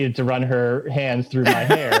audience proceeded to run her hands through my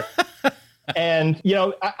hair. And,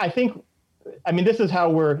 I think, this is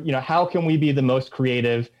how how can we be the most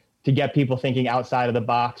creative to get people thinking outside of the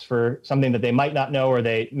box for something that they might not know, or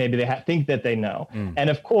think that they know. And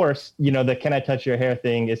of course, the can I touch your hair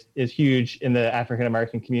thing is huge in the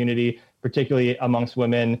African-American community, particularly amongst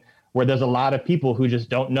women, where there's a lot of people who just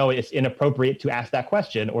don't know it's inappropriate to ask that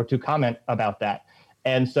question or to comment about that.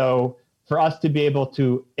 And so for us to be able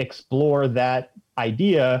to explore that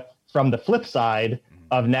idea from the flip side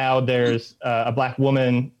of now there's a black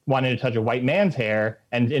woman wanting to touch a white man's hair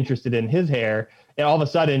and interested in his hair, and all of a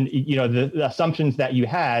sudden, the assumptions that you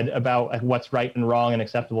had about what's right and wrong and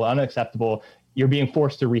acceptable and unacceptable, you're being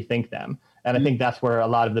forced to rethink them. And I think that's where a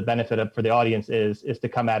lot of the benefit for the audience is to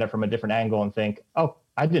come at it from a different angle and think, oh,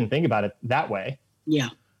 I didn't think about it that way. Yeah.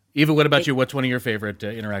 Eva, what about you? What's one of your favorite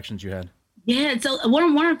interactions you had? Yeah, so one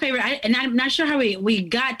of our favorite, and I'm not sure how we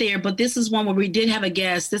got there, but this is one where we did have a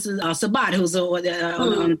guest. This is Sabat, who's on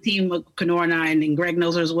the team with Kenora and I, and Greg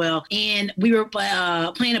knows her as well. And we were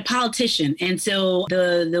playing a politician. And so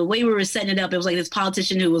the way we were setting it up, it was like this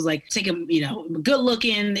politician who was like taking, good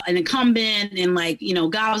looking, an incumbent,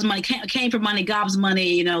 and gobs money, came for money, gobs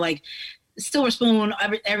money, silver spoon,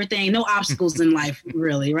 everything, no obstacles in life,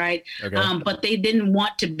 really, right? Okay. But they didn't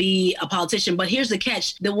want to be a politician. But here's the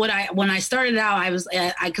catch: when I started out, I was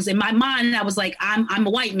because in my mind I was like, I'm a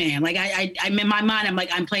white man. Like I'm in my mind, I'm like,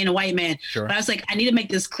 I'm playing a white man. Sure. But I was like, I need to make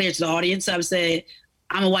this clear to the audience. So I was saying,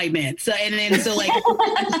 I'm a white man. So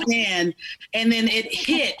understand, and then it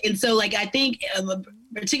hit, and so I think.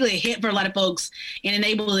 particularly a hit for a lot of folks and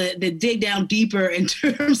enable to dig down deeper in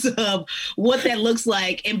terms of what that looks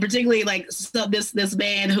like. And particularly like this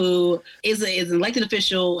man who is an elected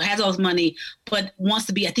official, has all his money, but wants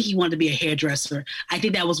to be, I think he wanted to be a hairdresser. I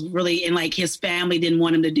think that was really, and like his family didn't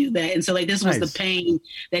want him to do that. And so like this was the pain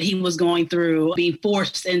that he was going through, being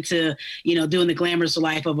forced into, doing the glamorous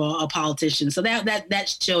life of a politician. So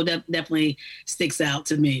that show definitely sticks out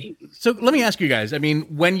to me. So let me ask you guys, I mean,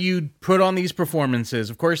 when you put on these performances,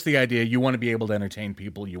 of course, the idea, you want to be able to entertain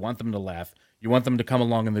people. You want them to laugh. You want them to come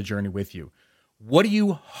along in the journey with you. What do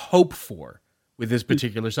you hope for with this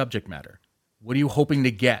particular subject matter? What are you hoping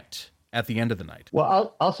to get at the end of the night?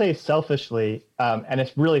 Well, I'll say selfishly, and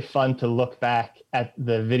it's really fun to look back at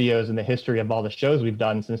the videos and the history of all the shows we've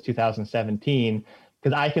done since 2017,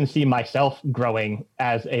 because I can see myself growing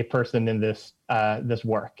as a person in this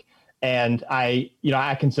work. And I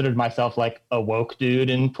considered myself like a woke dude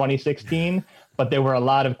in 2016, but there were a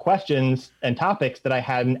lot of questions and topics that I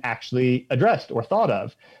hadn't actually addressed or thought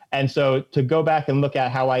of. And so to go back and look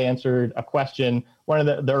at how I answered a question, one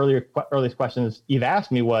of the earliest questions Eve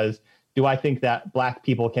asked me was, do I think that Black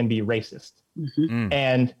people can be racist? Mm-hmm.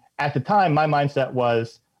 And at the time, my mindset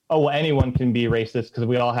was, oh, well, anyone can be racist because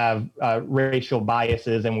we all have racial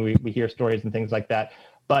biases and we hear stories and things like that.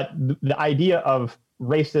 But the idea of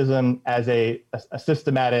racism as a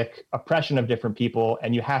systematic oppression of different people,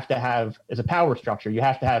 and you have to have, as a power structure, you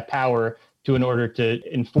have to have power in order to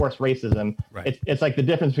enforce racism. Right. It's like the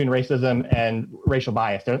difference between racism and racial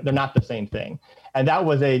bias. They're not the same thing. And that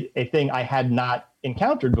was a thing I had not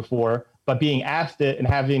encountered before, but being asked it and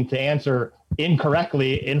having to answer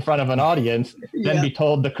incorrectly in front of an audience, then be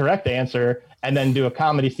told the correct answer, and then do a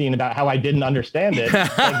comedy scene about how I didn't understand it.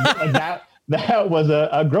 That was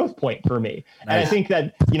a growth point for me. Nice. And I think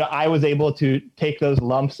that, I was able to take those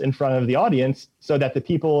lumps in front of the audience so that the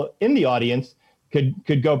people in the audience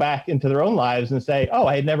could go back into their own lives and say, oh,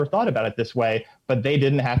 I had never thought about it this way, but they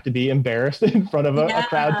didn't have to be embarrassed in front of a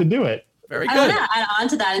crowd to do it. Very good. I want to add on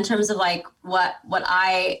to that in terms of like what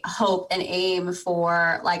I hope and aim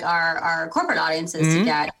for like our corporate audiences to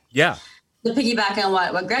get. Yeah. To piggyback on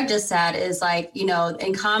what Greg just said is like,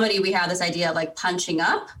 in comedy, we have this idea of like punching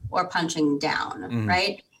up or punching down,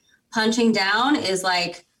 right? Punching down is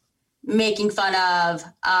like making fun of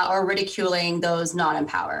or ridiculing those not in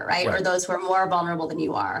power, right? Or those who are more vulnerable than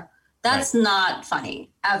you are. That's not funny,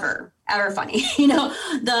 ever funny.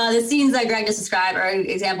 The scenes that Greg just described are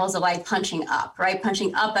examples of like punching up, right?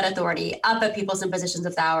 Punching up at authority, up at people in positions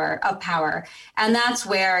of power. And that's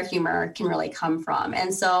where humor can really come from.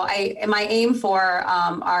 And so my aim for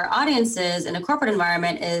our audiences in a corporate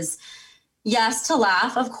environment is, yes, to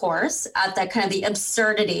laugh, of course, at that kind of the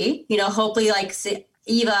absurdity, hopefully like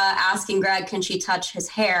Eva asking Greg, can she touch his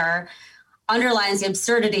hair, underlines the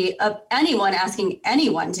absurdity of anyone asking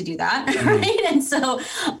anyone to do that, right? And so,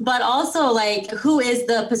 but also like, who is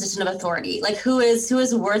the position of authority? Like who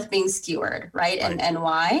is worth being skewered, right? And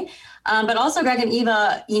why? But also Greg and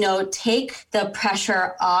Eva, take the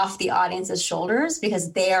pressure off the audience's shoulders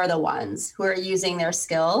because they are the ones who are using their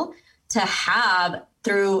skill to have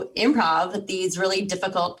through improv these really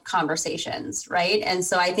difficult conversations, right? And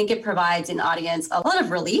so I think it provides an audience a lot of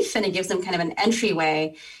relief and it gives them kind of an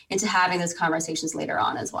entryway into having those conversations later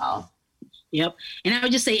on as well. Yep. And I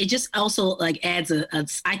would just say it just also like adds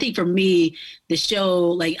I think for me, the show,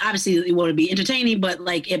 like obviously it want to be entertaining, but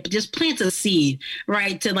like it just plants a seed,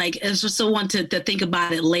 right? To like, it's just so one to think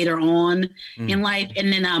about it later on in life.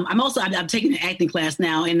 And then I'm taking an acting class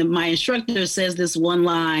now, and my instructor says this one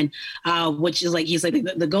line, which is like, he's like,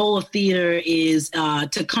 the goal of theater is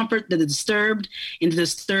to comfort the disturbed and to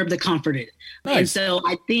disturb the comforted. Nice. And so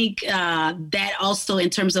I think that also in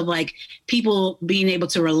terms of like people being able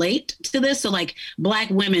to relate to this. So like Black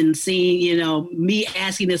women seeing, me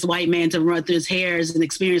asking this white man to run through his hair is an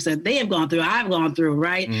experience that they have gone through, I've gone through,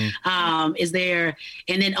 right? Is there,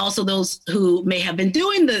 and then also those who may have been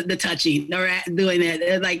doing the touching or doing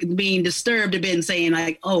that, like being disturbed a bit and saying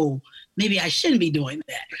like, oh, maybe I shouldn't be doing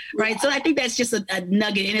that, right? So I think that's just a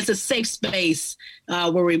nugget, and it's a safe space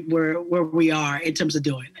where we are in terms of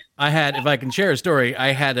doing it. I had, if I can share a story,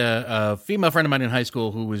 I had a female friend of mine in high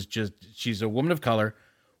school who was she's a woman of color,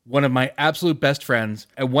 one of my absolute best friends.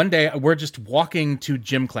 And one day we're just walking to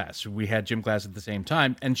gym class. We had gym class at the same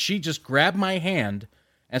time, and she just grabbed my hand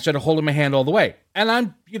and started holding my hand all the way. And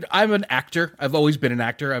I'm an actor. I've always been an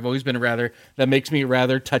actor. I've always been that makes me a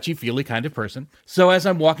rather touchy-feely kind of person. So as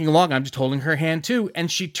I'm walking along, I'm just holding her hand too.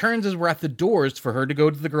 And she turns as we're at the doors for her to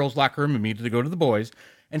go to the girls' locker room and me to go to the boys.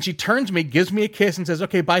 And she turns to me, gives me a kiss and says,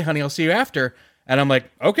 okay, bye, honey. I'll see you after. And I'm like,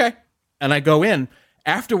 okay. And I go in.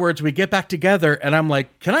 Afterwards, we get back together and I'm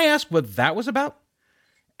like, can I ask what that was about?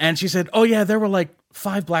 And she said, oh yeah, there were like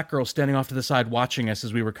 5 black girls standing off to the side watching us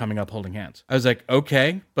as we were coming up holding hands. I was like,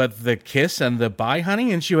 okay, but the kiss and the bye,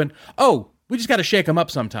 honey? And she went, oh, we just got to shake them up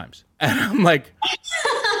sometimes. And I'm like,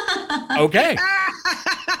 okay.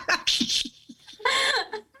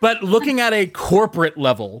 But looking at a corporate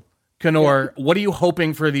level, Kenor, what are you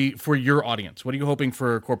hoping for your audience? What are you hoping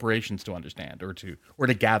for corporations to understand or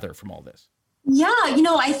to gather from all this? Yeah,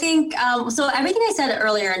 I think, so everything I said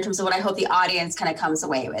earlier in terms of what I hope the audience kind of comes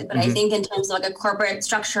away with, but I think in terms of like a corporate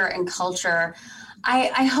structure and culture,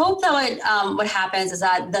 I hope that what happens is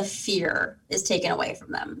that the fear is taken away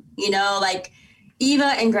from them. Like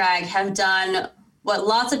Eva and Greg have done what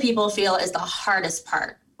lots of people feel is the hardest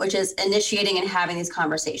part, which is initiating and having these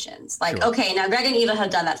conversations. Like, sure. Okay, now Greg and Eva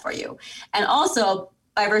have done that for you. And also,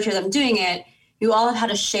 by virtue of them doing it, you all have had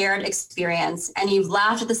a shared experience and you've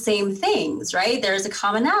laughed at the same things, right? There's a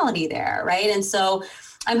commonality there, right? And so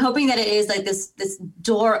I'm hoping that it is like this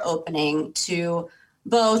door opening to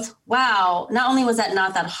both, wow, not only was that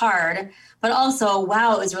not that hard, but also,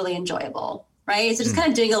 wow, it was really enjoyable, right? So just kind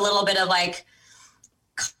of doing a little bit of like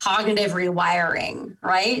cognitive rewiring,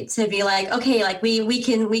 right? To be like, okay, like we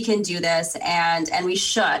can do this and we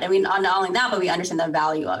should. I mean, not only that, but we understand the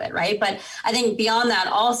value of it, right? But I think beyond that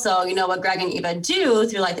also, what Greg and Eva do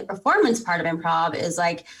through like the performance part of improv is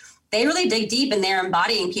like, they really dig deep and they're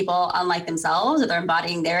embodying people unlike themselves, or they're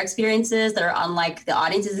embodying their experiences that are unlike the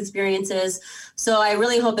audience's experiences. So I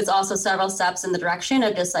really hope it's also several steps in the direction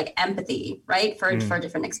of just like empathy, right? For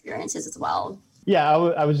different experiences as well. Yeah,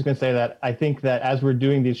 I was just going to say that I think that as we're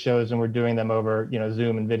doing these shows and we're doing them over,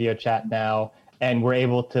 Zoom and video chat now, and we're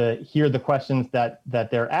able to hear the questions that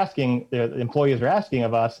they're asking, the employees are asking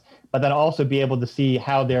of us, but then also be able to see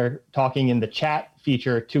how they're talking in the chat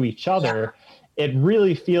feature to each other. Yeah. It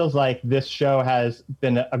really feels like this show has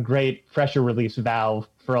been a great pressure release valve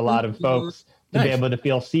for a lot of folks to be able to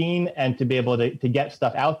feel seen and to be able to get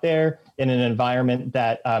stuff out there in an environment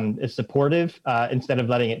that is supportive instead of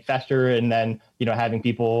letting it fester and then, having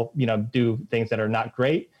people, do things that are not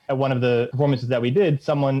great. At one of the performances that we did,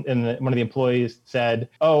 someone one of the employees said,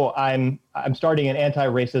 oh, I'm starting an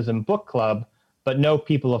anti-racism book club, but no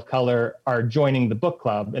people of color are joining the book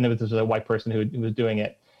club. And this was a white person who was doing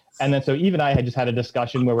it. And then so Eve and I had just had a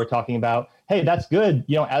discussion where we're talking about, hey, that's good.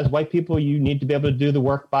 As white people, you need to be able to do the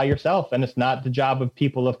work by yourself. And it's not the job of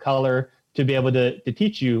people of color to be able to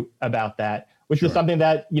teach you about that, which is something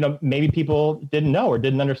that, maybe people didn't know or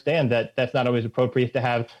didn't understand, that that's not always appropriate to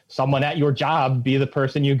have someone at your job be the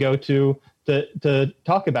person you go to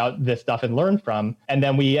talk about this stuff and learn from. And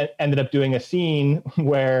then we ended up doing a scene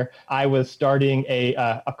where I was starting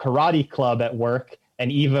a karate club at work.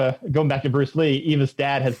 And Eva, going back to Bruce Lee, Eva's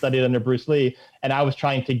dad had studied under Bruce Lee, and I was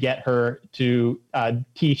trying to get her to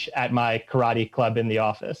teach at my karate club in the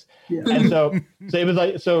office. Yeah. And so it was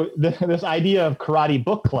like, this idea of karate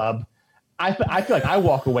book club, I feel like I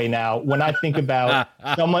walk away now when I think about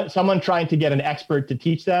someone trying to get an expert to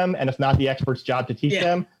teach them, and it's not the expert's job to teach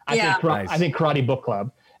them. I think karate book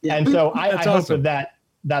club. Yeah. And so I hope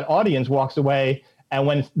that audience walks away, and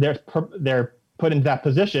when they're put into that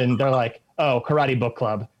position, they're like, oh, karate book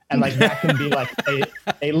club. And like that can be like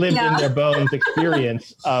a lived in their bones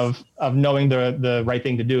experience of knowing the right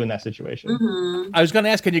thing to do in that situation. Mm-hmm. I was going to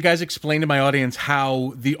ask, can you guys explain to my audience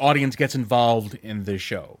how the audience gets involved in this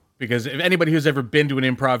show? Because if anybody who's ever been to an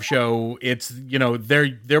improv show, it's,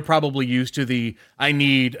 they're probably used to the, I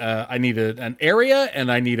need an area,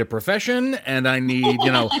 and I need a profession, and I need,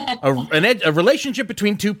 a relationship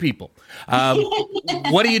between two people.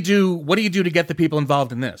 What do you do to get the people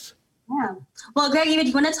involved in this? Yeah. Well, Greg, do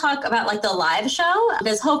you want to talk about like the live show?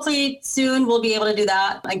 Because hopefully soon we'll be able to do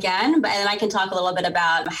that again. And then I can talk a little bit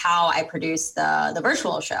about how I produce the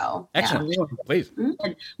virtual show. Excellent. Yeah. Please.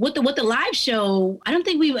 Mm-hmm. With the live show, I don't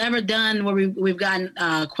think we've ever done where we've gotten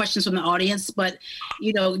questions from the audience, but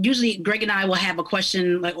usually Greg and I will have a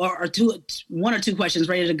question like or one or two questions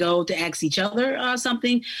ready to go to ask each other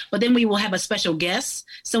something. But then we will have a special guest,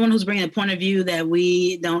 someone who's bringing a point of view that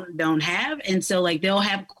we don't have, and so like we'll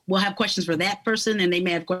have questions for that person, and they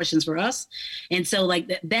may have questions for us. And so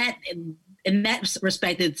like that in that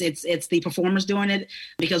respect, it's the performers doing it,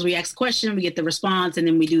 because we ask the question, we get the response, and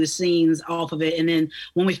then we do the scenes off of it. And then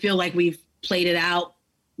when we feel like we've played it out,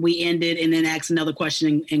 we end it and then ask another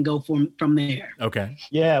question and go from there. Okay.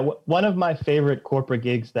 Yeah. One of my favorite corporate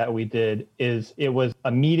gigs that we did it was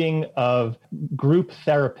a meeting of group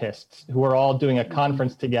therapists who are all doing a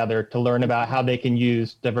conference together to learn about how they can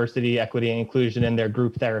use diversity, equity, and inclusion in their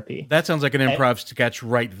group therapy. That sounds like an improv sketch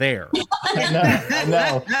right there. I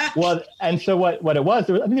know. Well, and so what it was,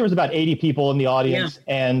 I think there was about 80 people in the audience,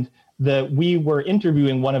 and we were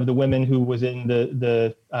interviewing one of the women who was in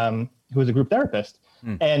who was a group therapist.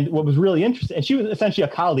 And what was really interesting, and she was essentially a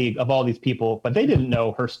colleague of all these people, but they didn't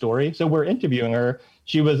know her story. So we're interviewing her.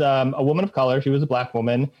 She was a woman of color. She was a Black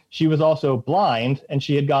woman. She was also blind, and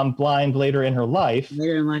she had gone blind later in her life.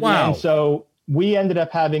 Wow. And so we ended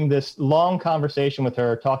up having this long conversation with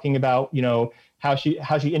her, talking about, how she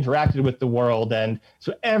interacted with the world. And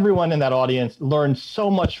so everyone in that audience learned so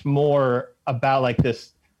much more about like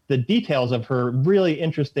the details of her really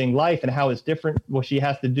interesting life and how it's different, what she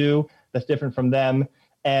has to do that's different from them.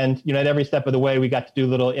 And, at every step of the way, we got to do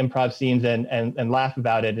little improv scenes and laugh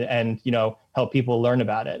about it and, help people learn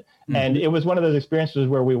about it. Mm-hmm. And it was one of those experiences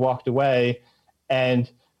where we walked away and,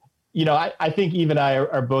 I think Eve and I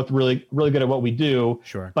are both really, really good at what we do.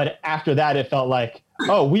 Sure. But after that, it felt like,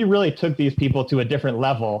 oh, we really took these people to a different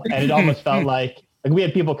level. And it almost felt like we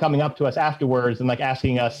had people coming up to us afterwards and like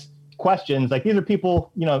asking us questions. Like these are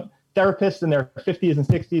people, therapists in their 50s and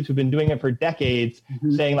 60s who've been doing it for decades,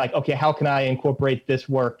 saying like, okay, how can I incorporate this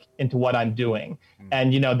work into what I'm doing?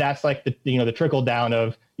 And, that's like the trickle down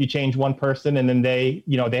of you change one person and then they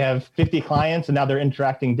have 50 clients and now they're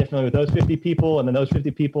interacting differently with those 50 people and then those 50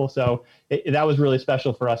 people. So that was really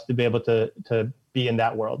special for us to be able to be in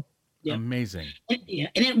that world. Yeah. Amazing. Yeah.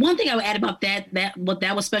 And then one thing I would add about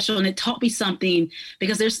that was special, and it taught me something,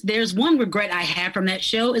 because there's one regret I had from that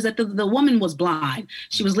show is that the woman was blind.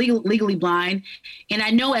 She was legally blind. And I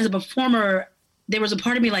know as a performer, there was a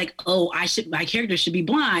part of me like, oh, my character should be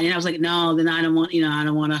blind. And I was like, no, then I don't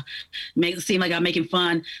want to make it seem like I'm making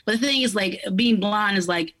fun. But the thing is, like, being blind is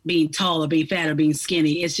like being tall or being fat or being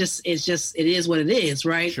skinny. It is what it is,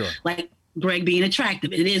 right? Sure. Like Greg being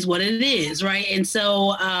attractive. It is what it is, right? And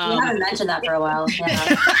so you haven't mentioned that for a while.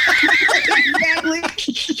 Yeah. Exactly.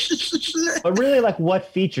 But really, like, what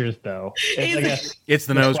features though? It's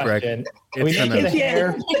the nose, Greg. It's the nose.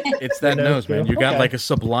 Hair? It's that nose, man. You got like a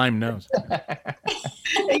sublime nose.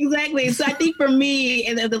 Exactly. So I think for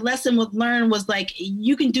me, the lesson was learned was like,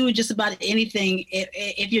 you can do just about anything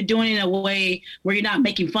if you're doing it in a way where you're not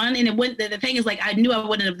making fun. And the thing is, like, I knew I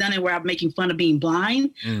wouldn't have done it where I'm making fun of being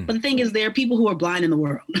blind. But the thing is, there are people who are blind in the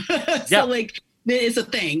world. So like, it's a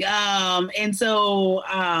thing. And so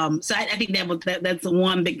I think that's the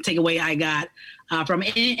one big takeaway I got from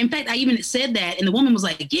it. In fact, I even said that, and the woman was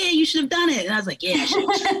like, yeah, you should have done it. And I was like, yeah, I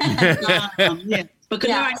should. Yeah. But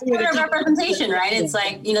it's part of representation, right? It's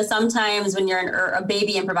like, sometimes when you're a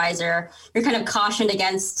baby improviser, you're kind of cautioned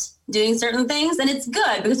against doing certain things. And it's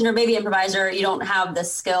good because when you're a baby improviser, you don't have the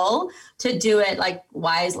skill to do it like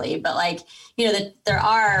wisely. But like, there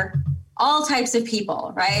are all types of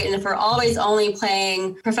people, right? And if we're always only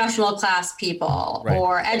playing professional class people, right,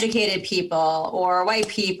 or educated people or white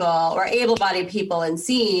people or able-bodied people in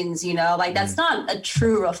scenes, that's not a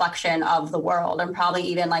true reflection of the world and probably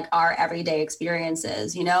even like our everyday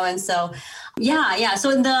experiences, and so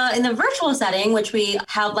so in the virtual setting, which we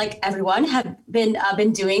have, like everyone have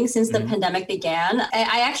been doing since the pandemic began,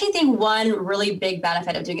 I actually think one really big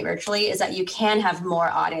benefit of doing it virtually is that you can have more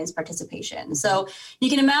audience participation. So you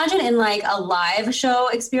can imagine in like a live show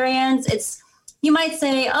experience, you might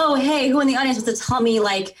say, oh, hey, who in the audience wants to tell me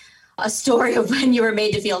like a story of when you were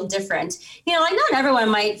made to feel different? Like not everyone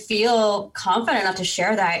might feel confident enough to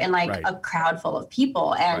share that in like a crowd full of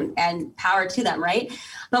people, and power to them, right?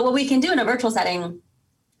 But what we can do in a virtual setting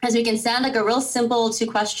is we can send like a real simple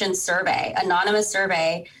 2-question survey, anonymous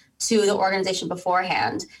survey, to the organization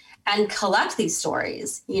beforehand and collect these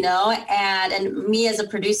stories, and me as a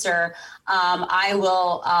producer, I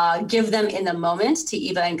will give them in the moment to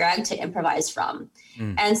Eva and Greg to improvise from.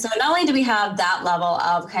 And so not only do we have that level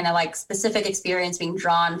of kind of like specific experience being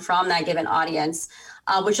drawn from that given audience,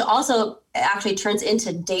 which also actually turns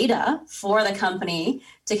into data for the company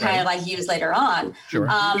to kind of like use later on. Sure.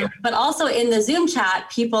 But also in the Zoom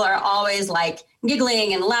chat, people are always like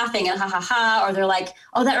giggling and laughing and ha ha ha, or they're like,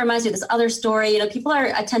 oh, that reminds me of this other story. People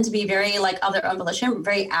tend to be very like of their own volition,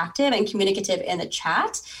 very active and communicative in the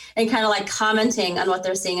chat and kind of like commenting on what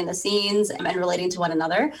they're seeing in the scenes and relating to one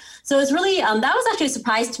another. So it's really, that was actually a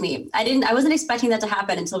surprise to me. I wasn't expecting that to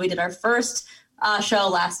happen until we did our first show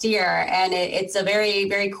last year, and it's a very,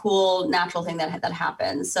 very cool natural thing that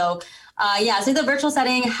happens. So so the virtual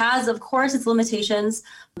setting has, of course, its limitations,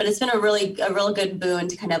 but it's been a real good boon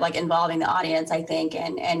to kind of like involving the audience, I think,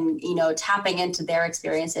 and tapping into their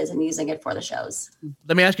experiences and using it for the shows.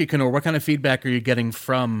 Let me ask you, Kunor, what kind of feedback are you getting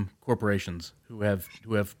from corporations who have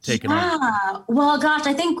taken on? Well, gosh,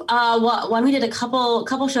 I think when we did a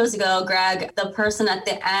couple shows ago, Greg, the person at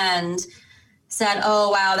the end said,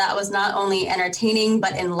 oh, wow, that was not only entertaining,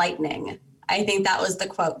 but enlightening. I think that was the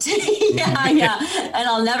quote. yeah. And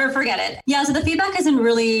I'll never forget it. Yeah. So the feedback has been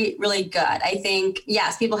really, really good. I think,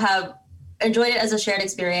 yes, people have enjoyed it as a shared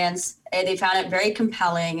experience. They found it very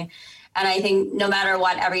compelling. And I think no matter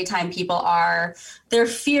what, every time their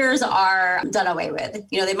fears are done away with.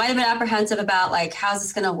 They might have been apprehensive about like, how's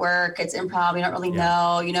this going to work? It's improv. We don't really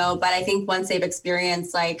know, but I think once they've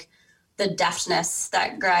experienced like the deftness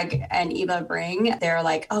that Greg and Eva bring, they're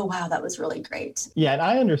like, oh, wow, that was really great. Yeah. And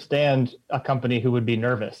I understand a company who would be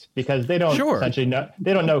nervous because they don't essentially know,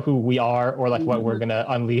 they don't know who we are or like what we're going to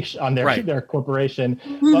unleash on their corporation.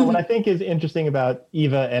 But what I think is interesting about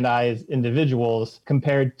Eva and I as individuals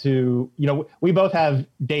compared to, we both have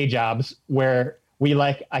day jobs where we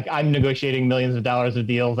I'm negotiating millions of dollars of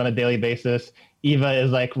deals on a daily basis. Eva is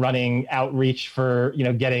like running outreach for,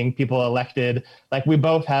 getting people elected. Like we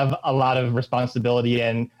both have a lot of responsibility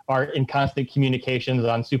and are in constant communications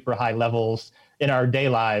on super high levels in our day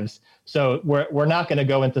lives. So we're not going to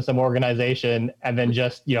go into some organization and then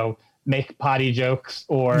just, make potty jokes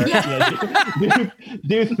or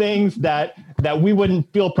do things that we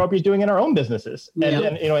wouldn't feel appropriate doing in our own businesses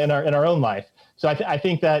and in our own life. So I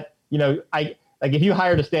think that, like if you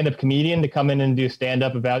hired a stand-up comedian to come in and do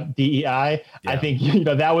stand-up about DEI, I think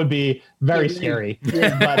that would be very scary.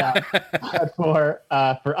 But for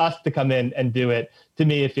us to come in and do it, to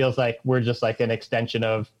me, it feels like we're just like an extension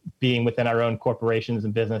of being within our own corporations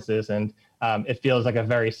and businesses, and it feels like a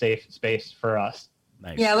very safe space for us.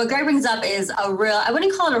 Nice. Yeah, what Greg brings up is I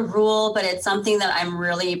wouldn't call it a rule, but it's something that I'm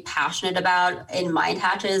really passionate about in Mind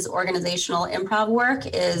Hatch's organizational improv work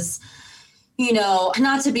is,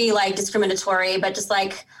 not to be like discriminatory, but just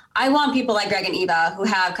like, I want people like Greg and Eva who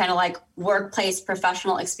have kind of like workplace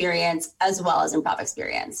professional experience as well as improv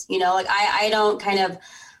experience. Like I don't kind of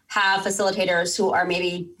have facilitators who are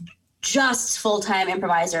maybe just full-time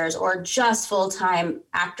improvisers or just full-time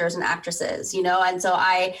actors and actresses, and so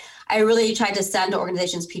I really try to send to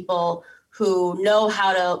organizations people who know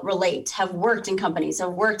how to relate, have worked in companies,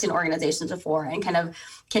 have worked in organizations before, and kind of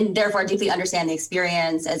can therefore deeply understand the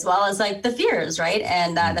experience as well as like the fears, right?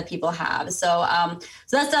 And that people have. So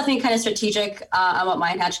that's definitely kind of strategic on what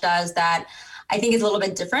Mind Hatch does that I think is a little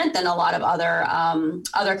bit different than a lot of other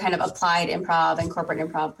kind of applied improv and corporate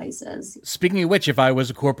improv places. Speaking of which, if I was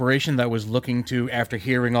a corporation that was looking to, after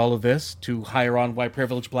hearing all of this, to hire on White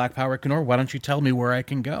Privilege Black Power Kenora, why don't you tell me where I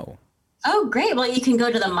can go? Oh, great. Well, you can go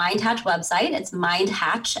to the Mind Hatch website. It's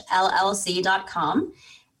mindhatchllc.com.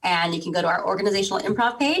 And you can go to our organizational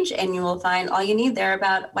improv page and you will find all you need there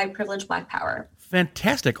about White Privilege, Black Power.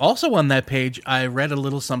 Fantastic. Also on that page, I read a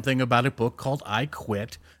little something about a book called I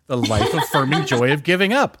Quit, The Life-Affirming Joy of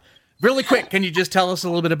Giving Up. Really quick, can you just tell us a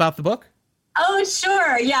little bit about the book? Oh,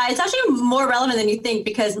 sure. Yeah, it's actually more relevant than you think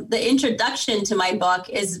because the introduction to my book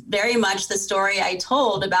is very much the story I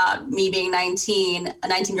told about me being a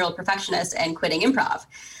 19-year-old perfectionist and quitting improv.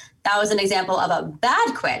 That was an example of a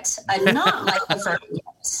bad quit, a not life-affirming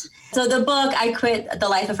quit. So the book, I Quit, The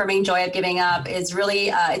Life-Affirming Joy of Giving Up, is really,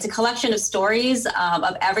 it's a collection of stories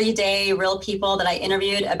of everyday real people that I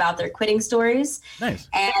interviewed about their quitting stories. Nice.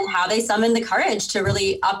 And how they summoned the courage to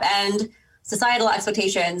really upend societal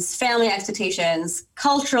expectations, family expectations,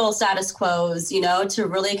 cultural status quos, to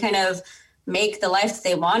really kind of make the life that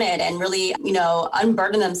they wanted and really,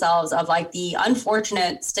 unburden themselves of like the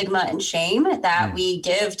unfortunate stigma and shame that we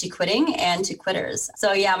give to quitting and to quitters.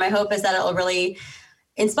 So yeah, my hope is that it will really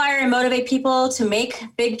inspire and motivate people to make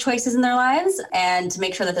big choices in their lives and to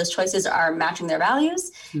make sure that those choices are matching their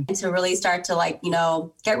values and to really start to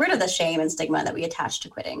get rid of the shame and stigma that we attach to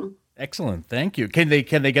quitting. Excellent. Thank you. Can they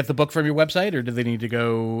get the book from your website or do they need to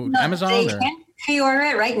go Amazon? They can pre-order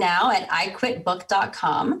it right now at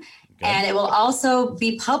iquitbook.com. And it will also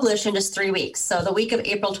be published in just 3 weeks. So the week of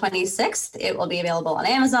April 26th, it will be available on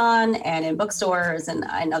Amazon and in bookstores and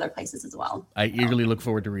other places as well. I eagerly look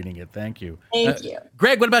forward to reading it. Thank you. Thank you.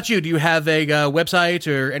 Greg, what about you? Do you have a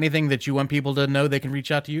website or anything that you want people to know they can reach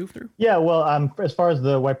out to you through? Yeah, well, as far as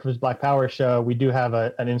the White Privilege Black Power show, we do have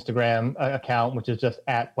an Instagram account, which is just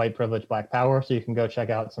at White Privilege Black Power. So you can go check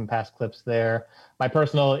out some past clips there. My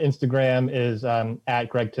personal Instagram is at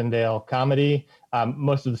Greg Tyndale Comedy.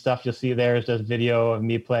 Most of the stuff you'll see there is just video of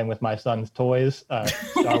me playing with my son's toys,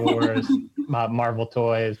 Star Wars, Marvel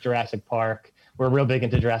toys, Jurassic Park. We're real big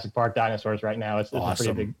into Jurassic Park dinosaurs right now. It's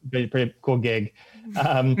awesome. A pretty cool gig.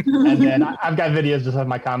 And then I've got videos just of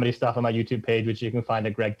my comedy stuff on my YouTube page, which you can find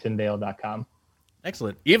at gregtyndale.com.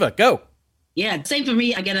 Excellent. Eva, go. Yeah, same for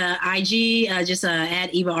me. I get an IG, just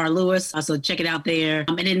at Eva R. Lewis. So check it out there.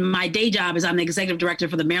 And then my day job is I'm the executive director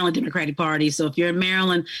for the Maryland Democratic Party. So if you're in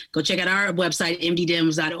Maryland, go check out our website,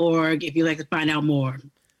 mddems.org, if you'd like to find out more.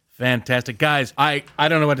 Fantastic. Guys, I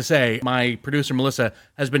don't know what to say. My producer, Melissa,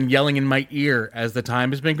 has been yelling in my ear as the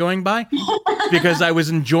time has been going by because I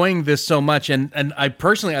was enjoying this so much. And I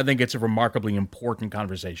personally, I think it's a remarkably important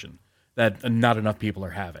conversation that not enough people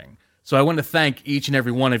are having. So I want to thank each and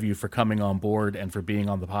every one of you for coming on board and for being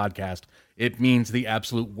on the podcast. It means the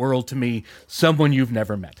absolute world to me, someone you've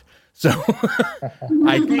never met. So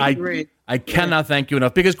I cannot thank you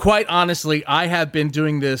enough because quite honestly, I have been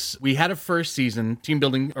doing this. We had a first season, team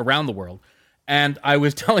building around the world. And I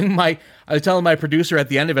was telling my producer at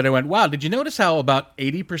the end of it, I went, wow, did you notice how about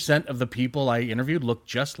 80% of the people I interviewed look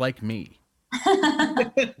just like me?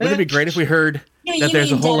 Wouldn't it be great if we heard that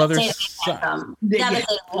there's a whole other side?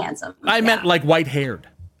 Devastatingly handsome. I meant like white-haired.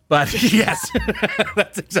 But yes,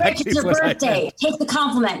 that's exactly it's your what birthday. Take the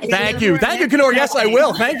compliment. Thank you, Kenor. Yes, I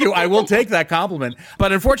will. Thank you. I will take that compliment.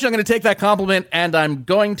 But unfortunately, I'm going to take that compliment and I'm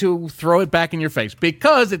going to throw it back in your face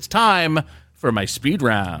because it's time for my speed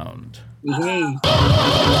round. Yay.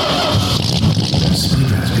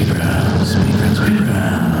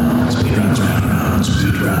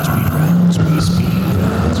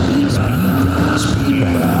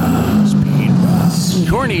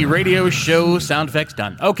 Corny radio show sound effects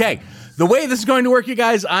done. Okay, the way this is going to work, you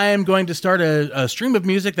guys, I am going to start a stream of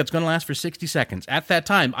music that's going to last for 60 seconds. At that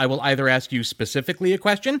time, I will either ask you specifically a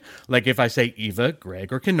question, like if I say Eva,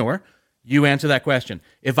 Greg, or Kenor, you answer that question.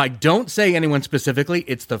 If I don't say anyone specifically,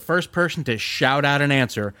 it's the first person to shout out an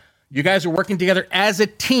answer. You guys are working together as a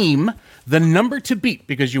team. The number to beat,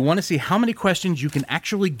 because you want to see how many questions you can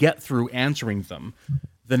actually get through answering them.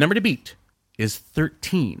 The number to beat is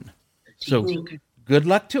 13. So good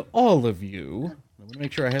luck to all of you. I want to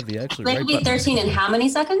make sure I have the actually right button. 13 in how many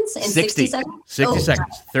seconds? In 60 seconds? 60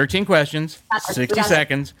 seconds. 13 questions, 60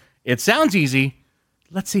 seconds. It sounds easy.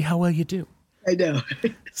 Let's see how well you do. I know.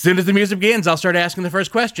 As soon as the music begins, I'll start asking the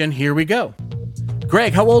first question. Here we go.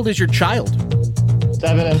 Greg, how old is your child?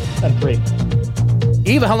 7 and 3.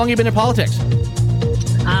 Eva, how long have you been in politics?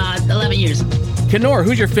 11 years. Kenor,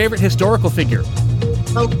 who's your favorite historical figure?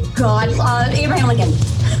 Oh, God. Abraham Lincoln.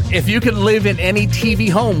 If you could live in any TV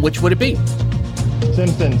home, which would it be?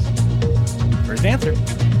 Simpsons. First answer.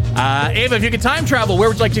 Ava, if you could time travel, where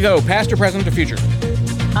would you like to go? Past or present or future?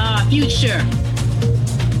 Future.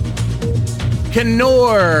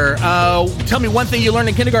 Kenor, tell me one thing you learned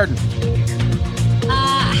in kindergarten.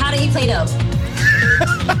 How to eat Play-Doh.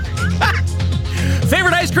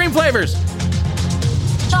 Favorite ice cream flavors?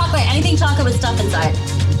 Chocolate. Anything chocolate with stuff inside.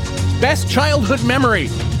 Best childhood memory?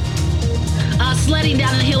 Sledding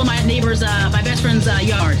down the hill of my neighbor's, my best friend's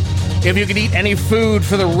yard. If you could eat any food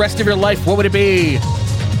for the rest of your life, what would it be?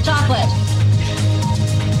 Chocolate.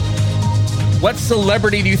 What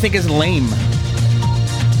celebrity do you think is lame?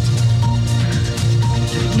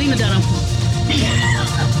 Lena Dunham.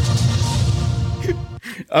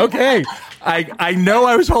 Okay. I know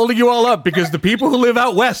I was holding you all up because the people who live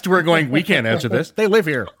out west were going, we can't answer this. They live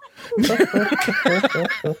here.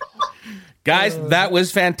 Guys, that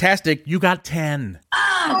was fantastic. You got 10.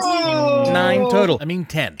 9 total. I mean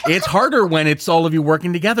 10. It's harder when it's all of you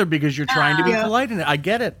working together because you're trying to be polite in it. I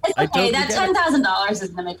get it. It's okay. That $10,000 is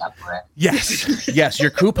going to make up for it. Yes. Yes. Your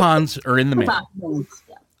coupons are in the mail.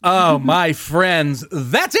 Oh, my friends.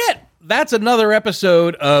 That's it. That's another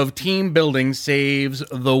episode of Team Building Saves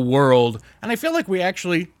the World. And I feel like we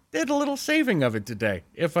actually did a little saving of it today,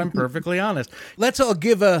 if I'm perfectly honest. Let's all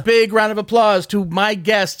give a big round of applause to my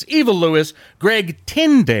guests, Eva Lewis, Greg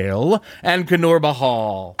Tyndale, and Kenor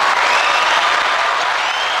Bahal.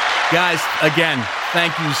 Guys, again,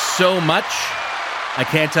 thank you so much. I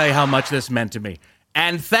can't tell you how much this meant to me.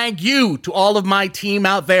 And thank you to all of my team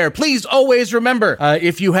out there. Please always remember,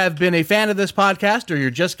 if you have been a fan of this podcast or you're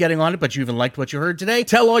just getting on it, but you even liked what you heard today,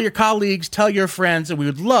 tell all your colleagues, tell your friends, and we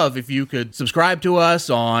would love if you could subscribe to us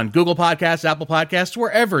on Google Podcasts, Apple Podcasts,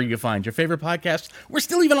 wherever you find your favorite podcasts. We're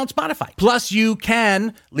still even on Spotify. Plus, you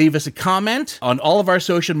can leave us a comment on all of our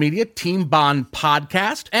social media, Team Bond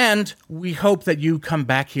Podcast, and we hope that you come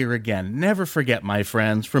back here again. Never forget, my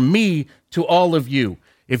friends, from me to all of you,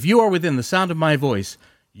 if you are within the sound of my voice,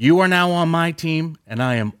 you are now on my team, and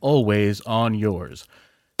I am always on yours.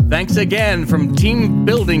 Thanks again from Team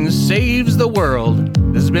Building Saves the World.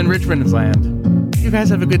 This has been Rich Rindensland. You guys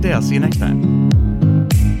have a good day. I'll see you next time.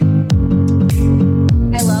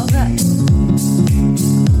 I love that.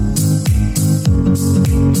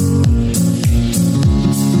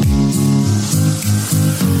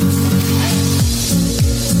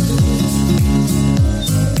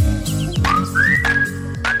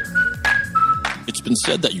 It's been been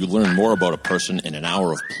said that you learn more about a person in an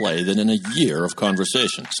hour of play than in a year of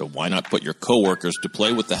conversation. So why not put your coworkers to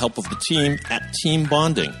play with the help of the team at Team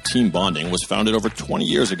Bonding? Team Bonding was founded over 20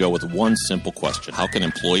 years ago with one simple question. How can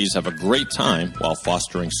employees have a great time while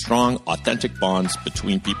fostering strong, authentic bonds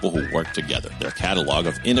between people who work together? Their catalog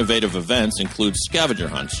of innovative events includes scavenger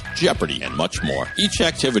hunts, Jeopardy, and much more. Each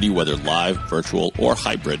activity, whether live, virtual, or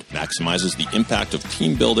hybrid, maximizes the impact of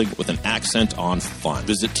team building with an accent on fun.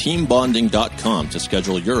 Visit teambonding.com to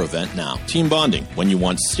schedule your event now. Team Bonding, when you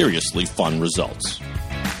want seriously fun results.